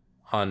 Yet,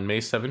 on May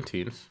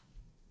 17th,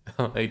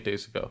 8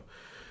 days ago,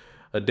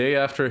 a day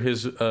after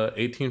his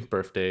 18th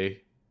birthday,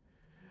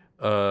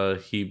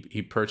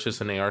 he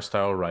purchased an AR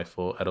style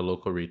rifle at a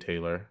local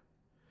retailer.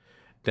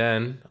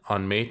 Then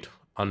on May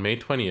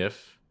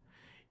 20th,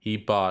 he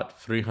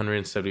bought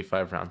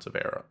 375 rounds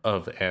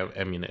of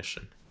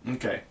ammunition.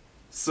 Okay.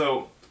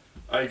 So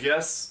I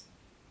guess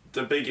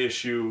the big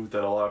issue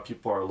that a lot of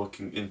people are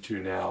looking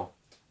into now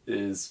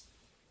is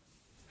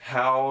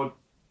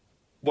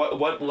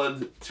what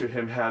led to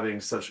him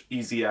having such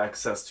easy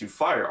access to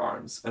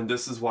firearms. And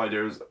this is why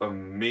there's a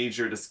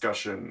major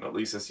discussion, at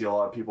least I see a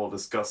lot of people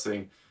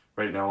discussing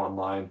right now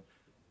online.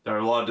 There are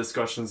a lot of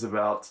discussions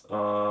about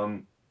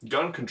gun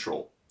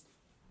control.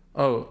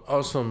 Oh,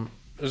 awesome.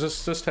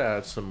 Just to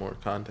add some more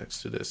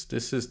context to this.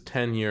 This is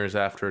 10 years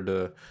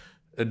after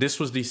this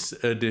is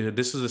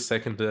the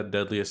second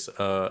deadliest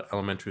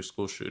elementary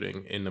school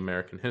shooting in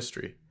American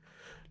history.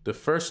 The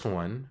first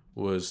one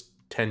was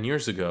 10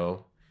 years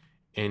ago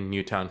in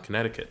Newtown,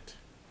 Connecticut,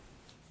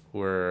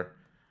 where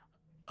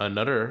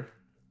another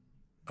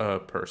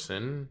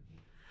person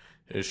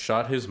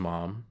shot his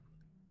mom,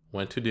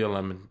 went to the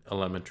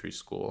elementary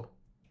school,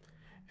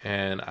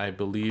 and I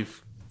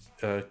believe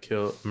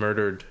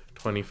murdered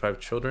 25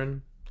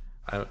 children.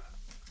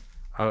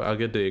 I'll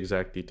get the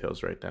exact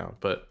details right now,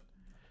 but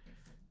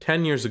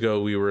 10 years ago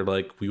we were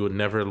like, we would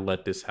never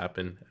let this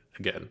happen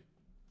again.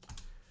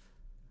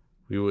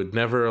 We would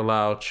never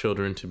allow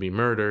children to be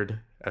murdered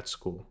at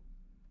school.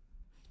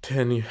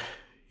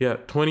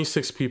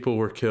 26 people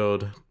were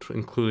killed,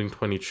 including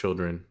 20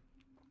 children.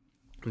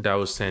 That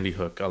was Sandy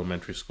Hook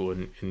Elementary School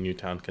in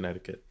Newtown,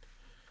 Connecticut.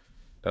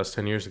 That was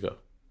 10 years ago.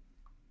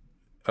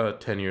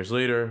 10 years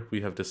later, we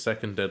have the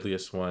second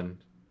deadliest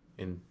one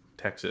in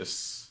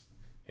Texas.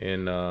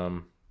 I'm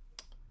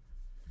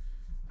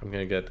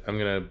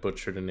gonna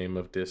butcher the name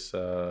of this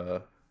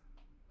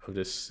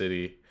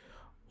city,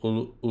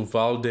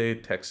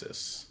 Uvalde,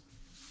 Texas.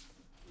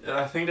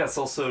 I think that's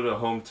also the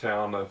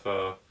hometown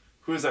of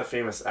who is that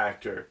famous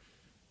actor?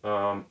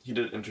 He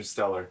did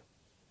Interstellar.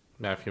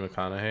 Matthew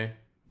McConaughey.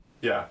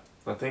 Yeah,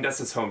 I think that's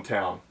his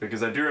hometown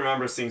because I do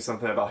remember seeing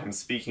something about him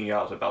speaking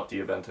out about the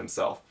event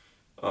himself.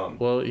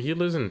 Well, he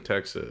lives in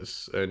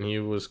Texas, and he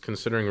was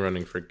considering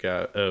running for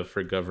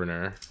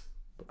governor.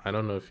 I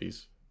don't know if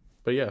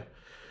but yeah,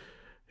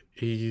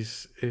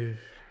 he's.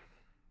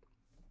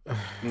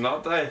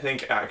 Not that I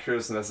think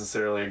actors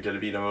necessarily are going to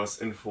be the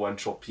most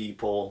influential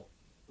people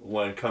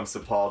when it comes to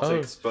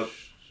politics, but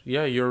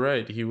yeah, you're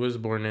right. He was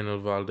born in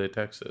Uvalde,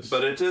 Texas.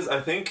 But it is, I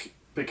think,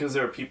 because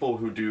there are people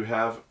who do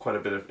have quite a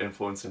bit of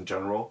influence in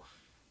general.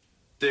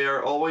 They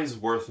are always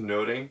worth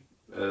noting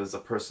as a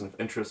person of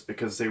interest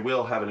because they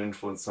will have an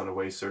influence on the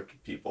way certain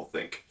people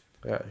think.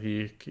 Yeah,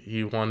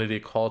 he wanted a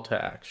call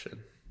to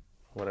action,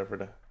 whatever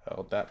the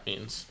hell that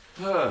means.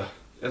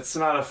 It's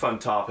not a fun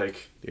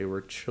topic. They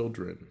were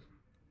children.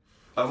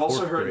 I've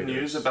also heard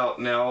news about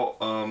now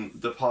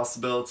the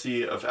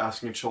possibility of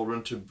asking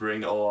children to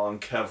bring along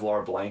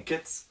Kevlar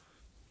blankets.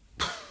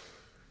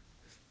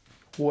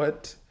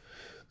 What?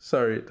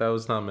 Sorry, that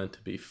was not meant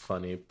to be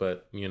funny,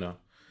 but you know,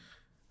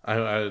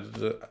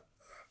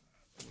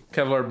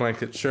 Kevlar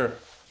blanket, sure.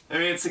 I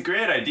mean, it's a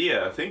great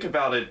idea. Think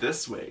about it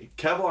this way.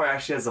 Kevlar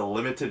actually has a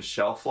limited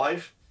shelf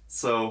life,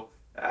 so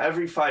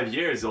every 5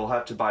 years you'll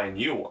have to buy a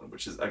new one,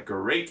 which is a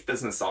great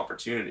business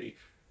opportunity.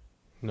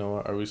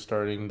 Noah, are we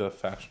starting the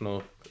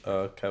factional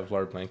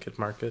Kevlar blanket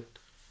market?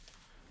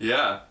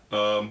 Yeah,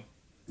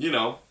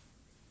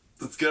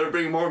 it's gonna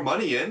bring more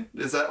money in.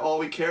 Is that all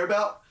we care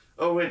about?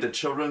 Oh wait, the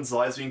children's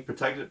lives being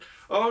protected?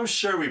 Oh, I'm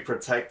sure we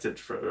protected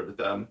for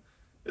them.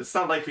 It's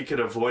not like we could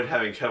avoid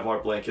having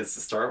Kevlar blankets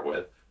to start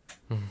with.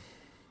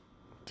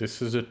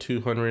 This is the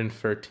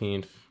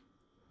 213th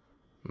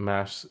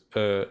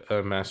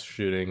mass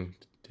shooting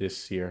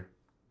this year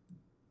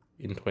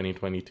in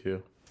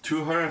 2022.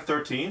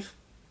 213th?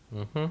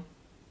 Mm-hmm.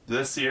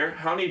 This year?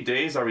 How many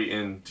days are we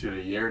into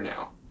the year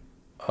now?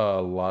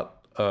 A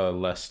lot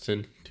less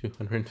than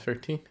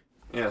 213.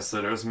 Yeah,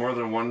 so there's more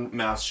than one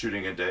mass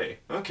shooting a day.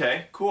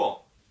 Okay,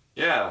 cool.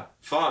 Yeah,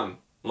 fun.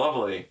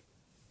 Lovely.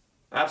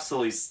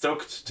 Absolutely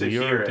stoked to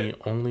hear it. We are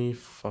the only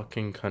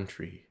fucking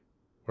country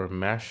where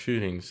mass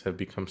shootings have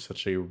become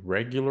such a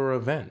regular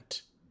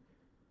event.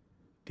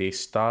 They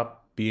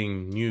stop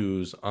being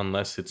news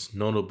unless it's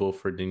notable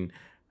for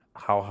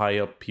how high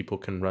up people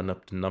can run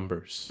up the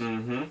numbers.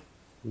 Mm-hmm.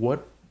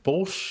 What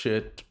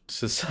bullshit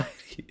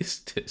society is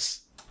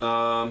this?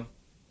 One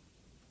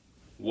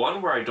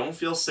where I don't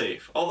feel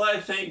safe. Although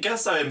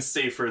guess I am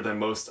safer than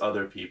most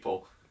other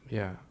people.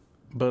 Yeah,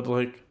 but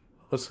like,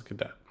 let's look at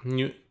that.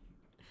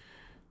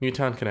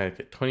 Newtown,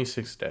 Connecticut,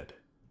 26 dead.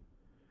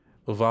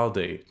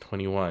 Uvalde,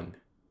 21.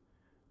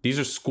 These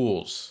are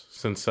schools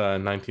since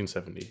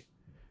 1970.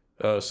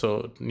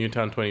 So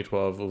Newtown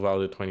 2012,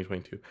 Uvalde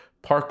 2022.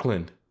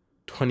 Parkland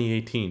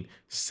 2018,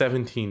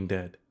 17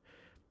 dead.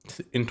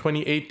 In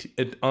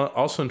 2018,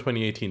 also in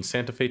 2018,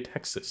 Santa Fe,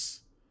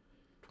 Texas.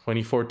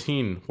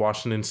 2014,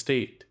 Washington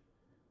State.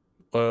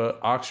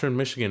 Oxford,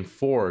 Michigan,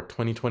 4,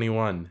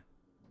 2021.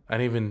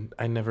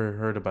 I never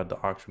heard about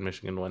the Oxford,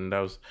 Michigan one. That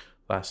was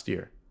last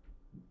year.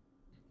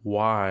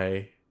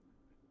 Why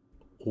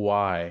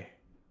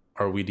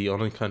are we the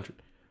only country?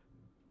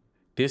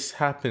 This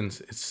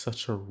happens. It's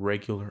such a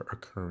regular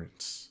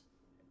occurrence.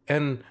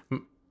 And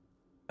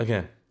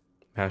again,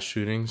 mass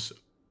shootings,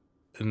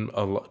 and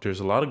there's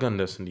a lot of gun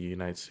deaths in the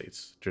United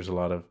States. There's a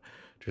lot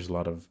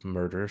of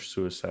murder,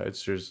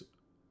 suicides. There's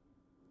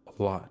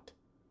a lot.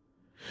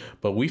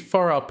 But we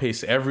far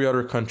outpace every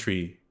other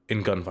country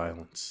in gun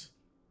violence.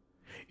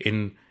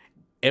 In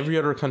every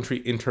other country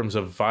in terms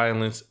of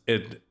violence,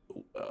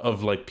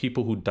 of like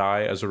people who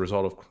die as a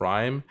result of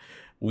crime,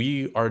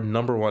 we are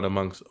number one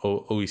amongst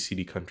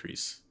OECD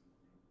countries.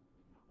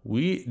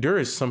 There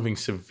is something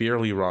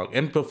severely wrong.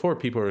 And before,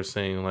 people were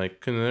saying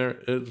like, can there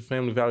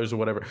family values or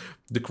whatever.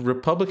 The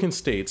Republican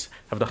states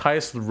have the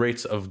highest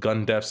rates of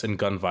gun deaths and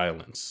gun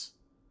violence.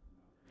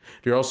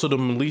 They're also the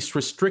least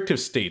restrictive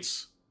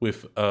states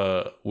with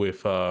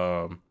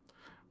gun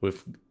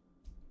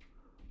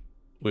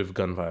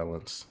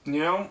violence. You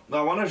know,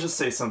 I want to just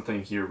say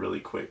something here really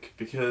quick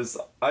because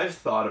I've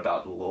thought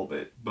about it a little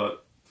bit,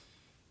 but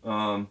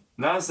now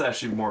it's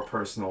actually more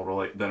personal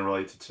than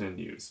related to the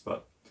news.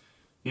 But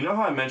you know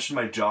how I mentioned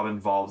my job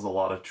involves a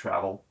lot of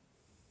travel?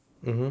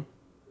 Mm-hmm.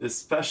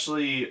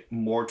 Especially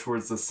more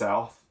towards the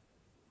south.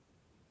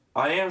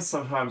 I am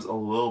sometimes a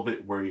little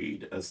bit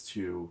worried as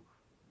to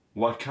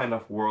what kind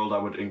of world I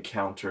would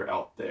encounter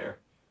out there.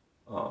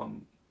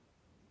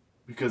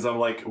 Because I'm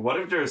like, what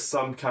if there's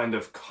some kind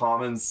of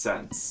common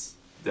sense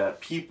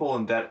that people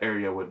in that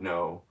area would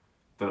know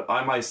that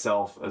I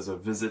myself, as a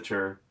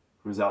visitor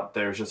who's out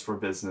there just for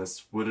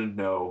business, wouldn't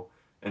know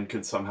and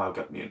could somehow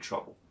get me in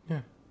trouble?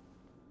 Yeah.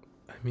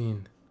 I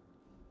mean,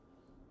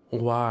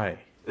 why?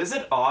 Is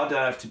it odd that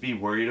I have to be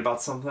worried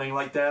about something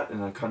like that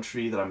in a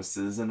country that I'm a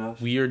citizen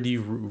of? We are the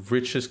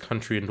richest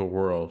country in the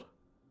world.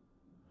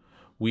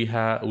 We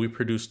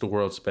produce the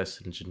world's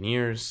best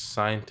engineers,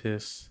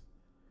 scientists.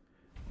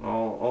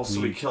 Oh,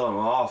 also we kill them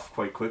off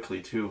quite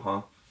quickly too,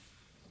 huh?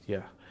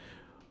 Yeah.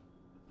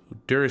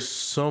 There is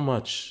so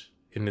much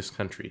in this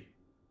country.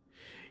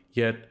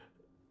 Yet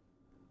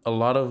a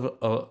lot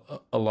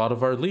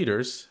of our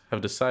leaders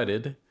have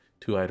decided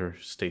to either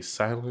stay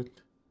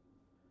silent,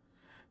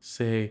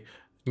 say,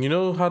 you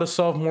know how to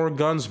solve more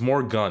guns?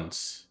 More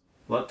guns.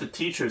 Let the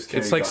teachers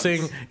carry It's like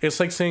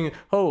guns. saying,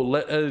 oh,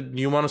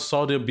 you want to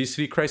solve the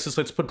obesity crisis?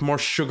 Let's put more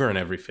sugar in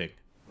everything.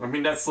 I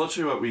mean, that's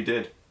literally what we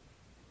did.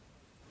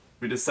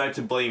 We decided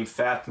to blame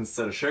fat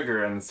instead of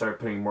sugar and start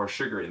putting more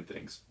sugar in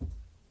things.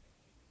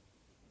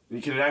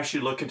 You can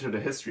actually look into the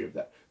history of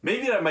that.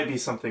 Maybe that might be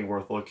something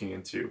worth looking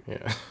into.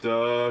 Yeah.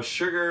 The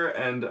sugar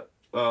and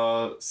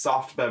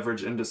soft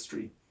beverage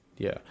industry.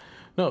 Yeah.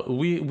 No,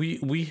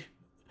 we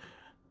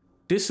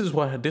this is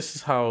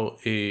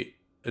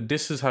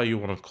how you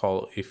want to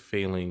call a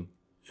failing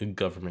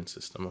government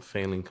system, a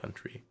failing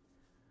country,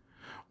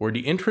 where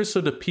the interests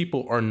of the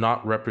people are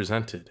not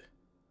represented.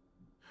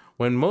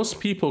 When most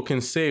people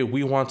can say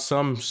we want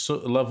some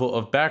level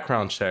of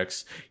background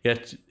checks,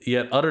 yet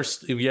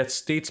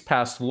states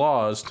pass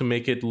laws to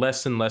make it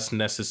less and less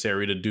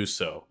necessary to do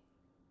so.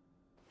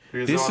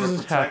 Because this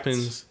is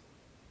happens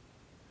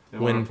they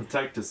want to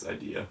protect this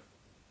idea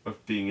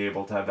of being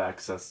able to have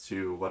access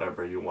to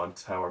whatever you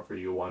want, however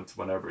you want,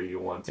 whenever you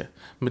want. Yeah,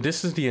 but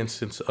this is the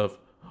instance of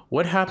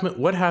what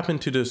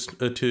happened to this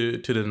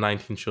to the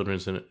 19 children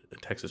in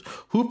Texas.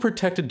 Who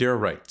protected their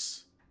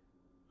rights?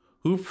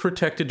 Who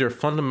protected their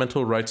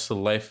fundamental rights to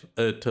life,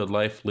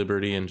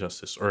 liberty, and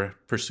justice, or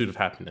pursuit of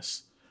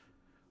happiness,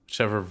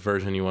 whichever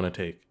version you want to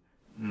take?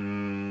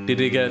 Did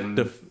they get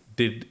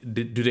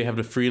do they have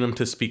the freedom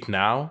to speak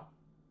now?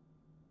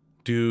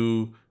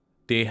 Do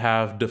they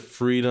have the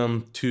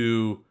freedom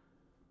to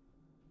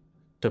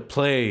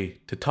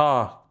play, to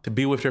talk, to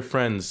be with their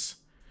friends,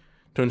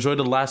 to enjoy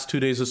the last 2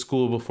 days of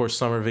school before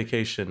summer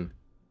vacation?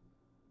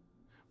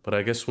 But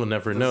I guess we'll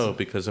never know,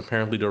 because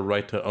apparently the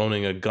right to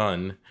owning a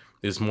gun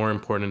is more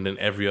important than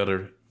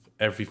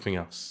everything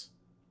else.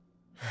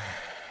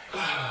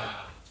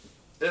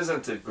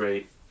 Isn't it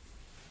great?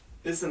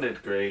 Isn't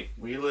it great?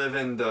 We live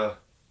in the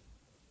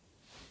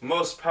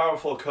most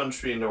powerful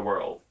country in the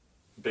world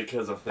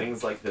because of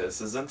things like this,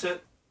 isn't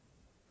it?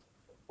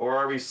 Or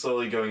are we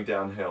slowly going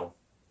downhill?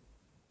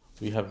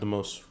 We have the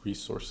most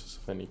resources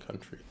of any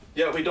country.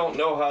 Yet we don't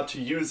know how to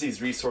use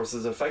these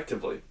resources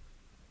effectively.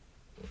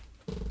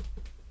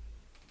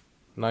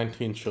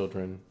 19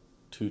 children,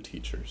 2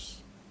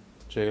 teachers.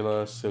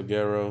 Jayla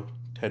Silguero,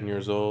 10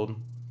 years old,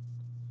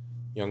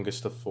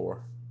 youngest of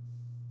 4.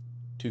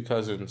 2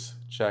 cousins,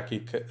 Jackie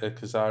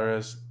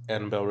Cazares,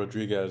 Annabelle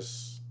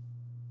Rodriguez.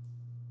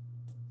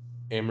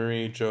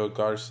 Amory Jo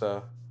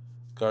Garza,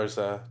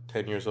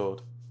 10 years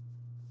old.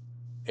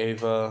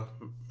 Ava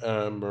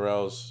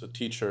Morels, a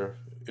teacher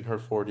in her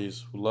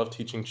 40s who loved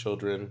teaching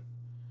children.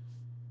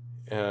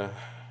 The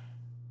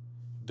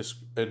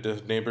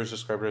neighbors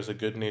described her as a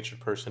good-natured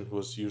person who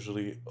was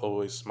usually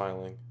always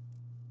smiling.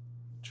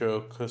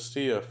 Joe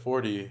Costilla,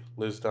 40,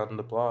 lives down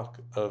the block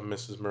of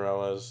Mrs.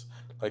 Morales,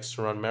 likes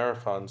to run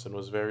marathons, and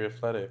was very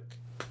athletic.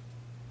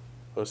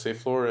 Jose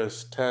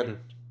Flores, 10,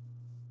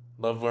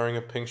 loved wearing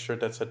a pink shirt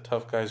that said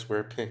tough guys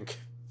wear pink.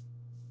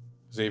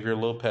 Xavier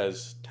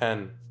Lopez,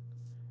 10,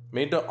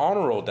 made the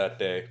honor roll that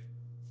day.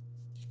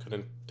 He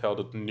couldn't tell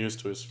the news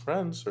to his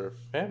friends or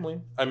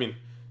family. I mean,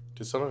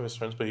 to some of his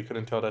friends, but he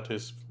couldn't tell that to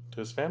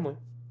his family.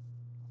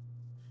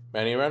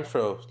 Manny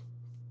Renfro,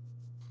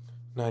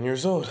 9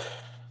 years old.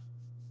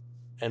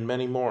 And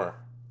many more.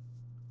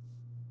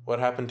 What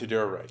happened to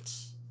their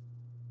rights?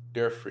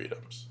 Their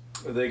freedoms?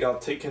 They got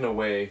taken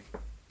away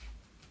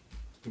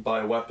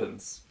by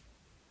weapons.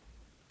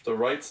 The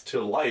right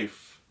to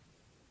life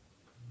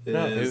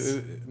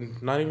is... No,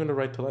 not even the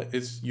right to life.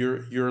 It's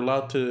you're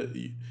allowed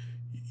to...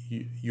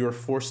 You're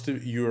forced to...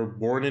 You're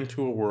born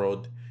into a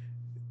world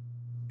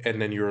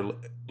and then you're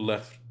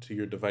left to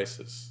your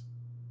devices.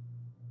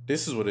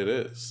 This is what it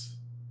is.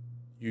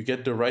 You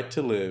get the right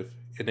to live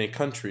in a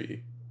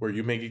country where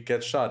you may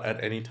get shot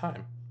at any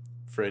time,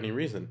 for any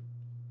reason.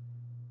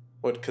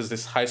 What? Because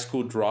this high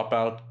school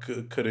dropout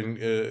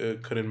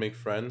couldn't make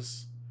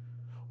friends,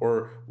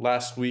 or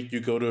last week you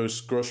go to a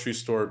grocery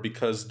store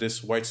because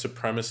this white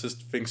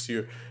supremacist thinks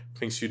you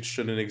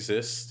shouldn't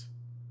exist.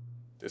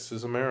 This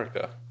is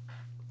America.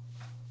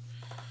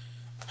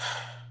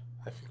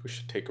 I think we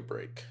should take a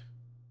break.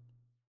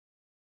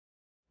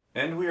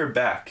 And we are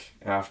back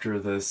after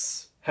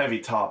this heavy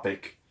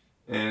topic.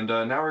 And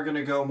now we're going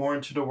to go more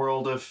into the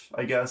world of,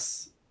 I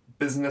guess,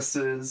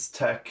 businesses,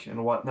 tech,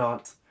 and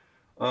whatnot.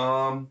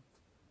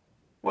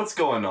 What's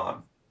going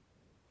on?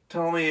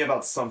 Tell me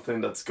about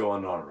something that's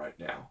going on right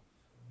now.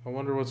 I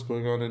wonder what's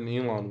going on in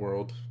Elon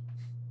world.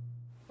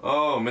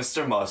 Oh,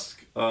 Mr.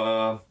 Musk.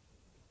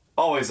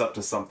 Always up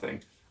to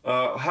something.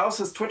 How's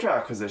his Twitter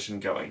acquisition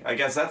going? I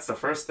guess that's the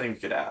first thing you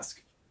could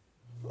ask.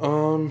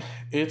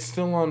 It's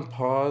still on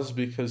pause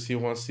because he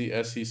wants the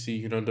SEC,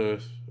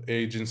 the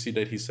agency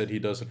that he said he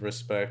doesn't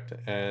respect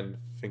and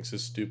thinks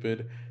is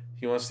stupid.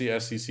 He wants the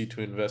SEC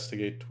to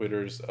investigate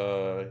Twitter's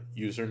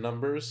user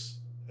numbers,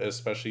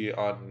 especially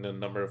on the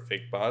number of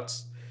fake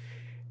bots.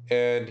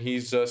 And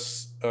he's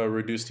just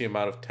reduced the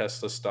amount of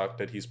Tesla stock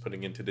that he's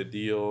putting into the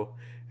deal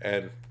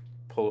and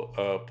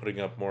putting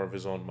up more of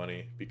his own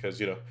money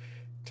because,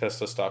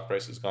 Tesla stock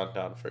price has gone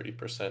down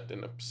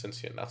 30% since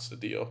he announced the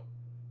deal.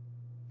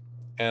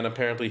 And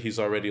apparently he's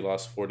already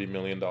lost $40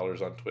 million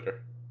on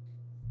Twitter.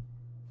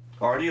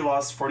 Already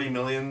lost $40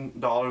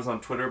 million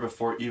on Twitter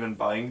before even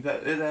buying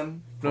that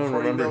in? No,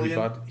 remember he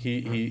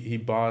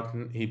bought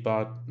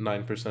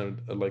 9%,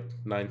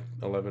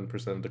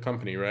 11% of the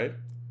company, right?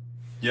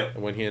 Yep.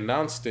 And when he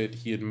announced it,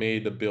 he had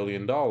made $1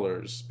 billion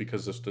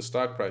because of the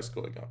stock price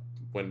going up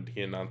when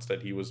he announced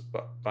that he was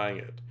buying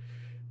it.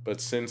 But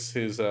since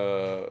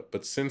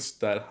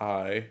that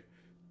high,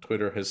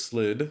 Twitter has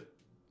slid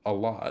a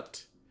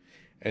lot.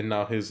 And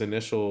now his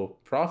initial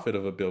profit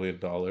of $1 billion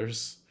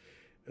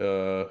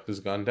has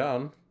gone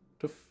down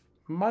to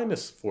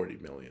minus 40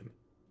 million.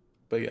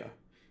 But yeah,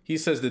 he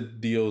says the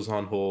deal's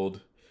on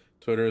hold.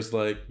 Twitter's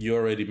like, you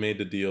already made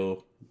the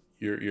deal.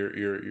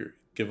 You're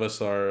give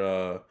us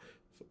our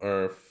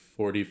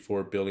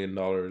 $44 billion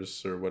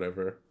or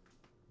whatever.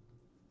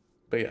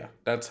 But yeah,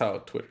 that's how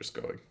Twitter's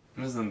going.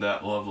 Isn't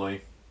that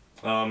lovely?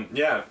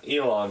 Yeah,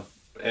 Elon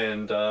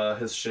and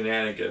his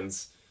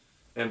shenanigans.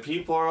 And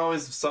people are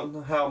always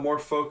somehow more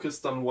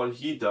focused on what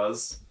he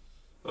does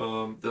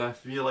than I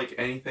feel like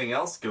anything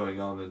else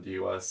going on in the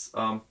US.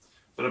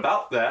 But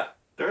about that,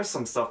 there's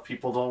some stuff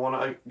people don't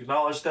want to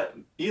acknowledge that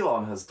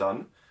Elon has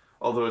done,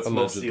 although it's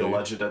mostly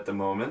alleged at the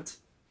moment.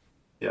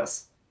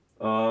 Yes.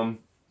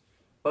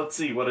 Let's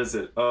see, what is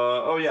it?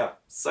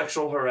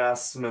 Sexual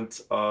harassment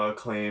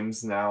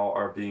claims now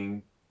are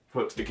being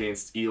put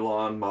against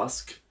Elon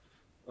Musk.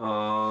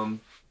 I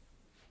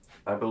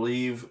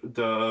believe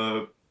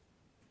the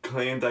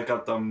claim that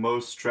got the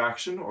most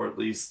traction, or at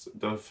least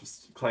the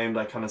claim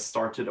that kind of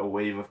started a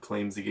wave of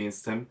claims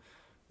against him,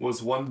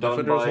 was one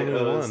done by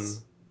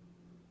us.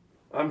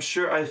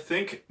 I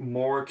think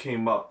more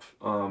came up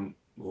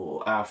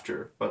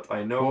after, but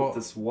I know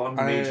this one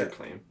major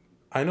claim.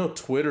 I know not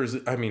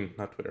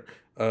Twitter.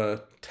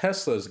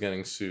 Tesla's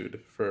getting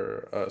sued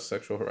for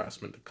sexual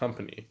harassment, the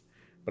company.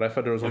 But I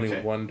thought there was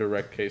only one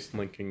direct case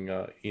linking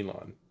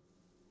Elon.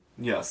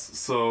 Yes,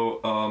 so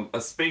a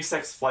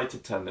SpaceX flight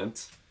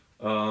attendant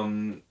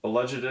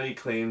allegedly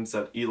claims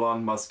that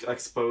Elon Musk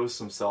exposed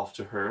himself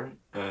to her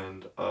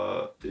and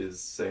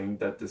is saying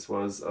that this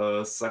was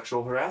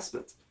sexual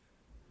harassment.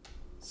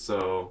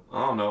 So,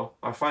 I don't know.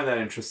 I find that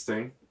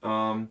interesting.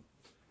 I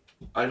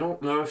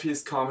don't know if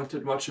he's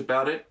commented much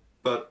about it,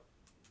 but,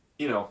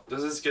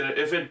 this is gonna,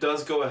 if it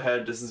does go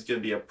ahead, this is gonna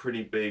be a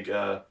pretty big,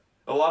 a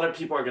lot of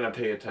people are gonna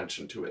pay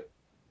attention to it.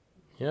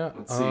 Yeah.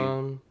 Let's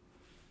see.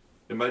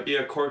 It might be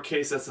a court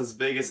case that's as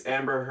big as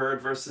Amber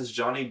Heard versus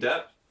Johnny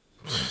Depp.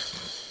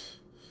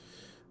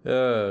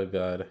 Oh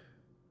God.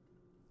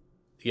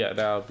 Yeah,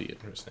 that'll be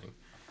interesting.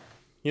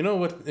 You know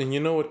what? And you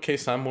know what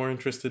case I'm more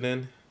interested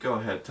in? Go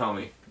ahead, tell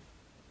me.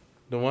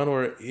 The one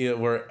where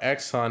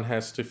Exxon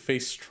has to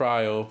face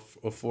trial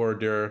for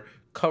their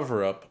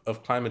cover up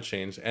of climate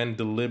change and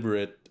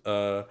deliberate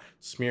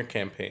smear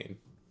campaign,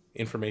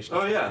 information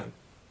Oh yeah. campaign.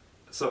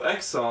 So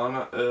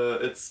Exxon,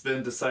 it's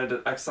been decided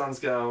that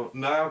Exxon's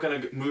now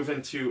gonna move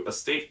into a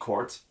state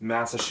court,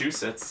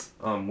 Massachusetts,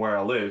 where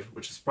I live,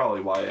 which is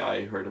probably why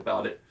I heard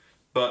about it.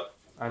 But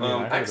I mean,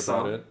 I heard Exxon,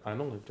 about it. I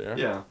don't live there.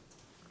 yeah.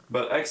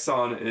 But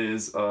Exxon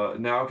is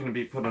now going to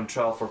be put on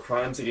trial for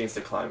crimes against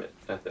the climate,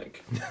 I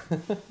think.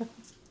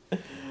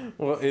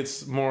 Well,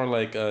 it's more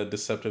like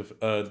deceptive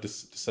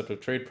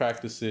trade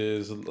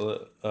practices,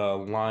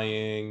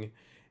 lying,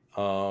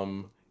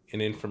 and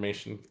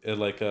information,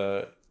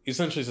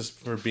 essentially just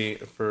for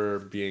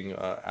being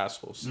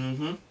assholes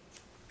Mm-hmm.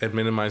 and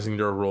minimizing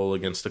their role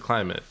against the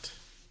climate.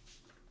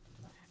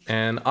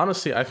 And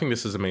honestly, I think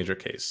this is a major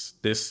case.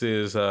 This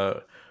is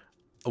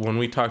when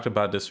we talked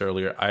about this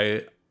earlier.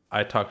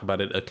 I talked about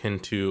it akin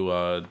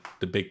to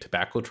the big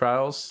tobacco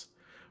trials,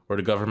 where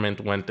the government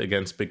went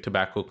against big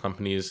tobacco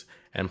companies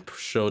and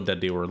showed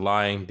that they were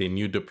lying. They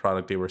knew the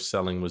product they were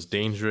selling was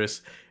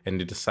dangerous, and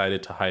they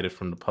decided to hide it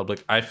from the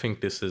public. I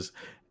think this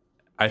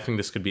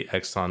could be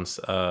Exxon's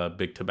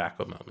big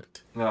tobacco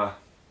moment.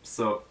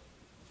 So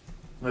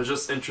it's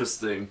just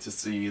interesting to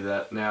see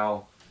that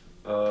now.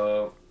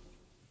 I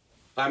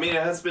mean,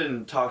 it has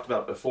been talked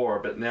about before,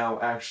 but now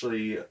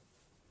actually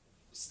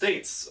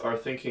states are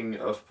thinking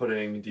of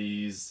putting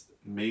these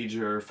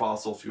major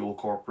fossil fuel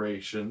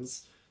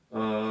corporations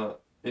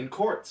in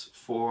court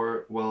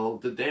for, well,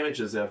 the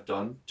damages they have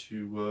done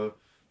to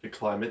the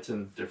climate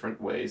in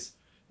different ways.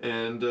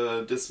 And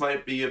this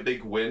might be a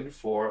big win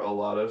for a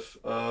lot of,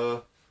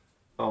 I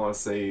want to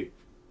say,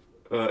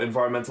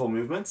 environmental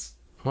movements.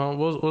 Well,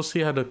 we'll see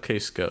how the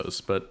case goes,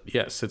 but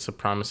yes, it's a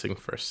promising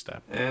first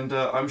step. And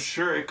I'm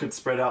sure it could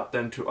spread out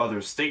then to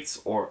other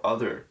states or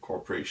other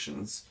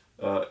corporations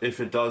if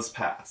it does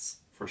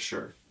pass, for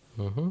sure.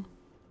 Mm-hmm.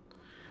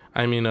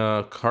 I mean,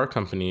 a car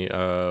company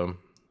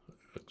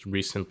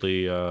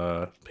recently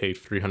paid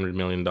 $300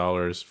 million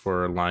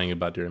for lying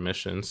about their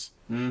emissions.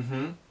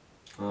 Mm-hmm.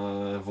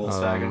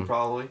 Volkswagen,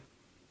 probably.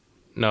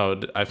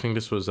 No, I think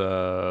this is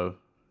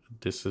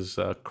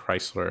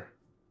Chrysler.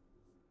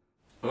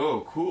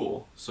 Oh,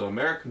 cool. So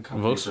American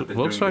companies have been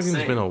doing the Volkswagen's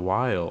same. been a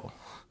while.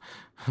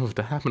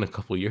 That happened a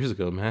couple years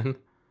ago, man.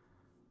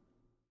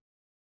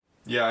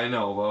 Yeah, I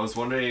know. I was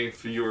wondering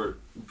if you were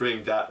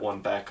bring that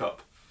one back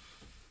up.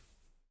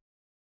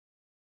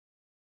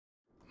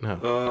 No.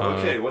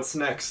 Okay, what's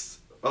next?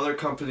 Other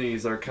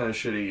companies are kind of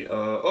shitty.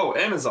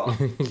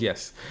 Amazon.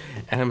 Yes,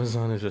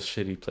 Amazon is a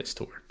shitty place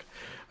to work.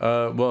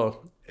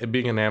 Well,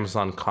 being an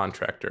Amazon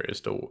contractor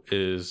is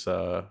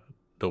the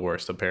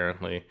worst,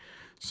 apparently.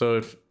 So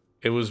if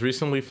it was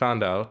recently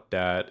found out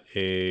that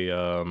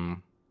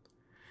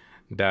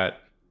that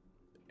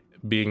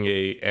being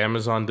a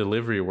Amazon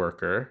delivery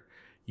worker,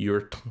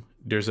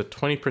 there's a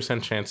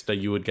 20% chance that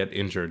you would get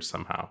injured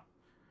somehow,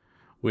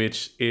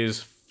 which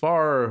is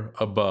far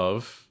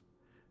above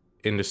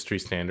industry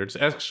standards.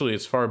 Actually,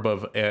 it's far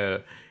above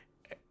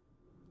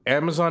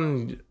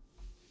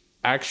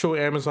actual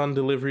Amazon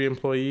delivery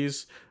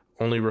employees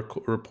only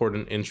report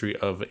an injury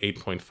of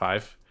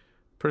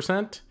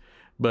 8.5%,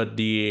 but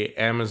the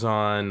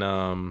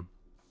Amazon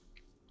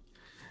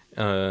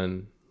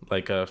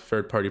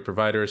third-party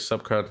providers,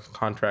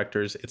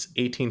 subcontractors, it's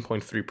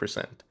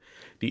 18.3%.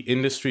 The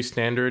industry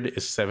standard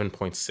is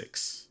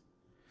 7.6.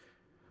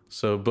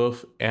 So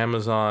both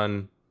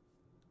Amazon,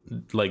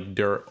 like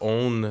their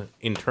own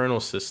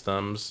internal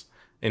systems,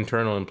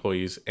 internal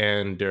employees,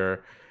 and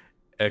their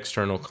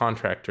external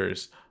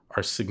contractors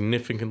are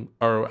significant,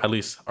 or at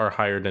least are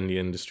higher than the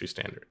industry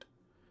standard.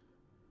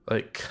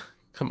 Like,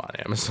 come on,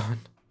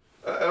 Amazon.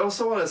 I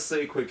also want to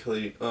say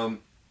quickly,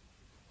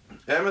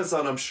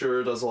 Amazon, I'm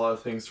sure, does a lot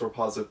of things for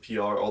positive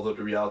PR, although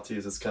the reality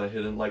is it's kind of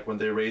hidden. Like when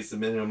they raised the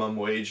minimum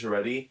wage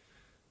already,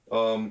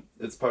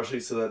 it's partially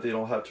so that they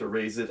don't have to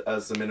raise it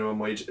as the minimum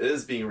wage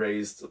is being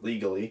raised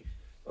legally.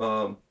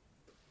 But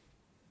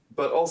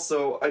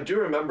also, I do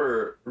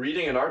remember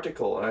reading an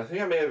article, and I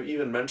think I may have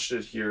even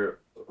mentioned it here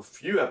a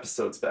few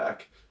episodes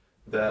back,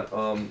 that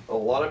a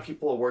lot of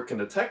people who work in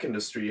the tech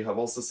industry have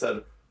also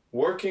said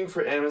working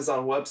for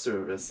Amazon Web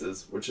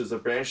Services, which is a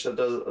branch that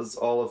does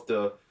all of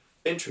the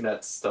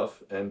internet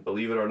stuff, and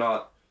believe it or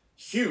not,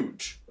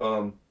 huge.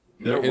 They're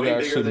It way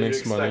actually bigger than you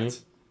makes money.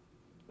 expect.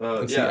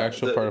 It's the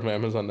actual part of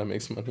Amazon that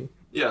makes money.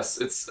 Yes,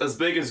 it's as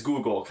big as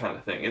Google kind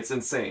of thing. It's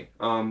insane.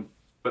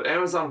 But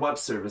Amazon Web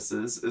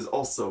Services is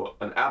also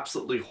an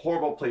absolutely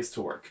horrible place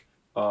to work.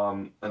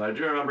 And I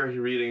do remember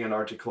reading an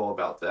article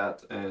about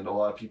that and a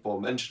lot of people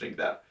mentioning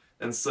that.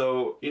 And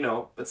so,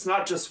 it's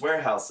not just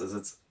warehouses,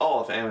 it's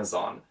all of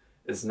Amazon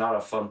is not a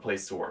fun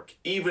place to work.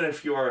 Even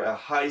if you are a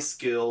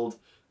high-skilled,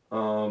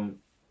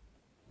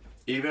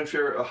 Even if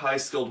you're a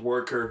high-skilled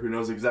worker who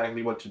knows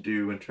exactly what to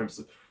do in terms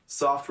of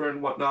software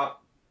and whatnot,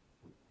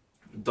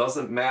 it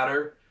doesn't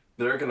matter.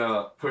 They're going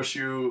to push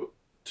you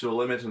to the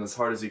limit and as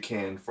hard as you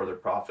can for their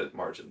profit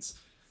margins.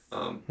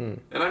 And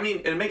I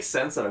mean, it makes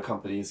sense that a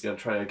company is going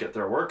to try to get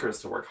their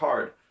workers to work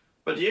hard.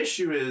 But the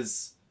issue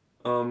is,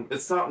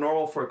 it's not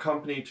normal for a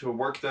company to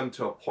work them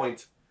to a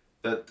point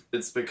that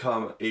it's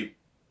become a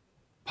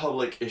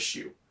public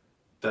issue.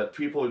 That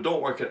people who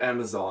don't work at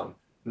Amazon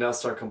now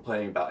start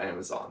complaining about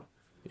Amazon.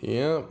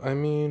 Yeah, I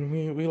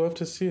mean, we love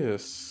to see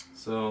this.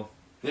 So,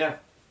 yeah,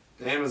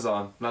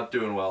 Amazon, not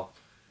doing well.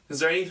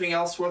 Is there anything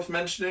else worth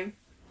mentioning?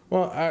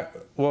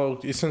 Well,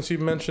 since you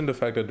mentioned the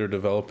fact that their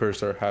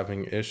developers are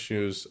having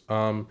issues,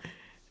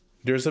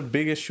 there's a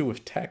big issue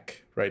with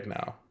tech right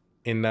now.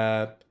 In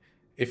that,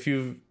 if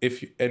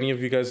any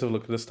of you guys have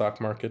looked at the stock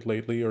market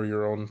lately or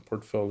your own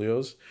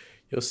portfolios,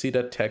 you'll see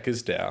that tech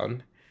is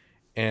down,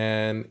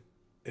 and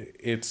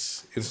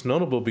it's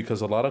notable because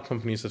a lot of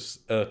companies,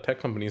 tech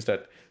companies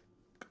that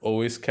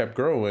always kept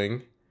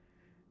growing,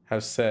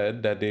 have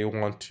said that they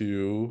want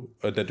to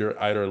that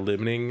they're either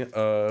limiting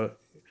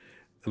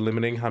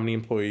how many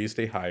employees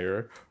they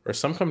hire, or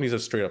some companies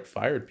have straight up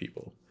fired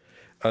people.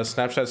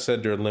 Snapchat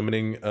said they're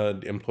limiting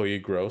employee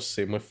growth.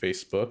 Same with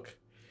Facebook.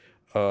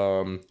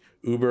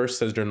 Uber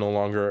says they're no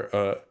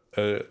longer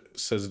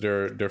says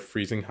they're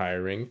freezing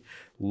hiring.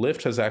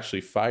 Lyft has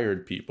actually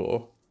fired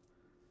people.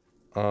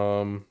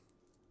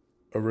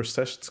 A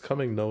recession's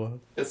coming, Noah.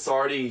 It's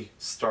already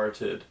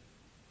started.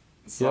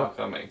 It's not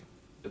coming.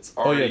 It's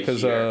already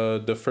because here.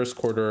 the first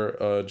quarter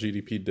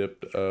GDP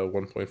dipped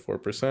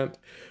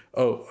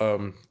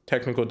 1.4%.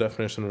 Technical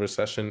definition of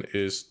recession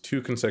is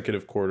 2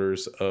 consecutive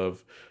quarters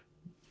of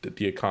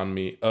the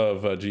economy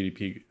of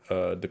GDP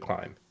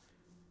decline.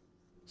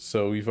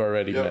 So we've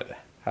already met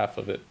half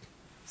of it.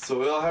 So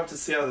we'll have to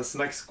see how this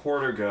next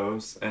quarter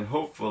goes, and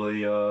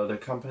hopefully the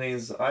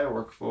companies I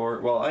work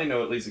for, well, I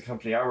know at least the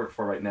company I work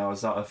for right now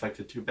is not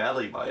affected too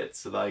badly by it,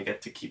 so that I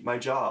get to keep my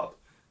job.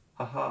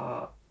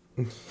 Haha.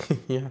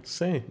 Yeah,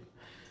 same.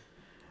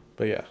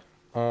 But yeah,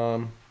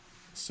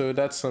 so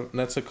that's a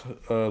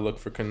look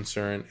for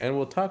concern, and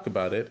we'll talk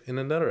about it in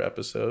another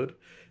episode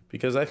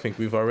because I think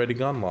we've already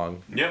gone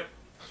long. Yep.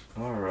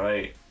 All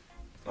right.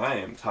 I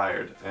am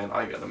tired, and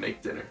I gotta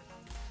make dinner.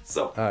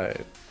 So,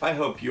 I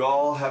hope you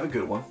all have a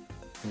good one,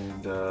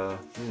 and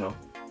enjoy.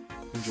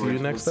 See you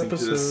next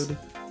episode.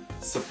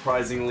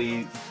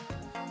 Surprisingly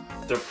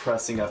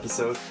depressing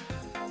episode.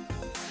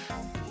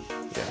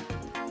 Yeah.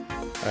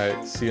 All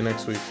right. See you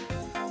next week.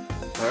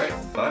 All right.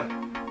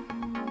 Bye.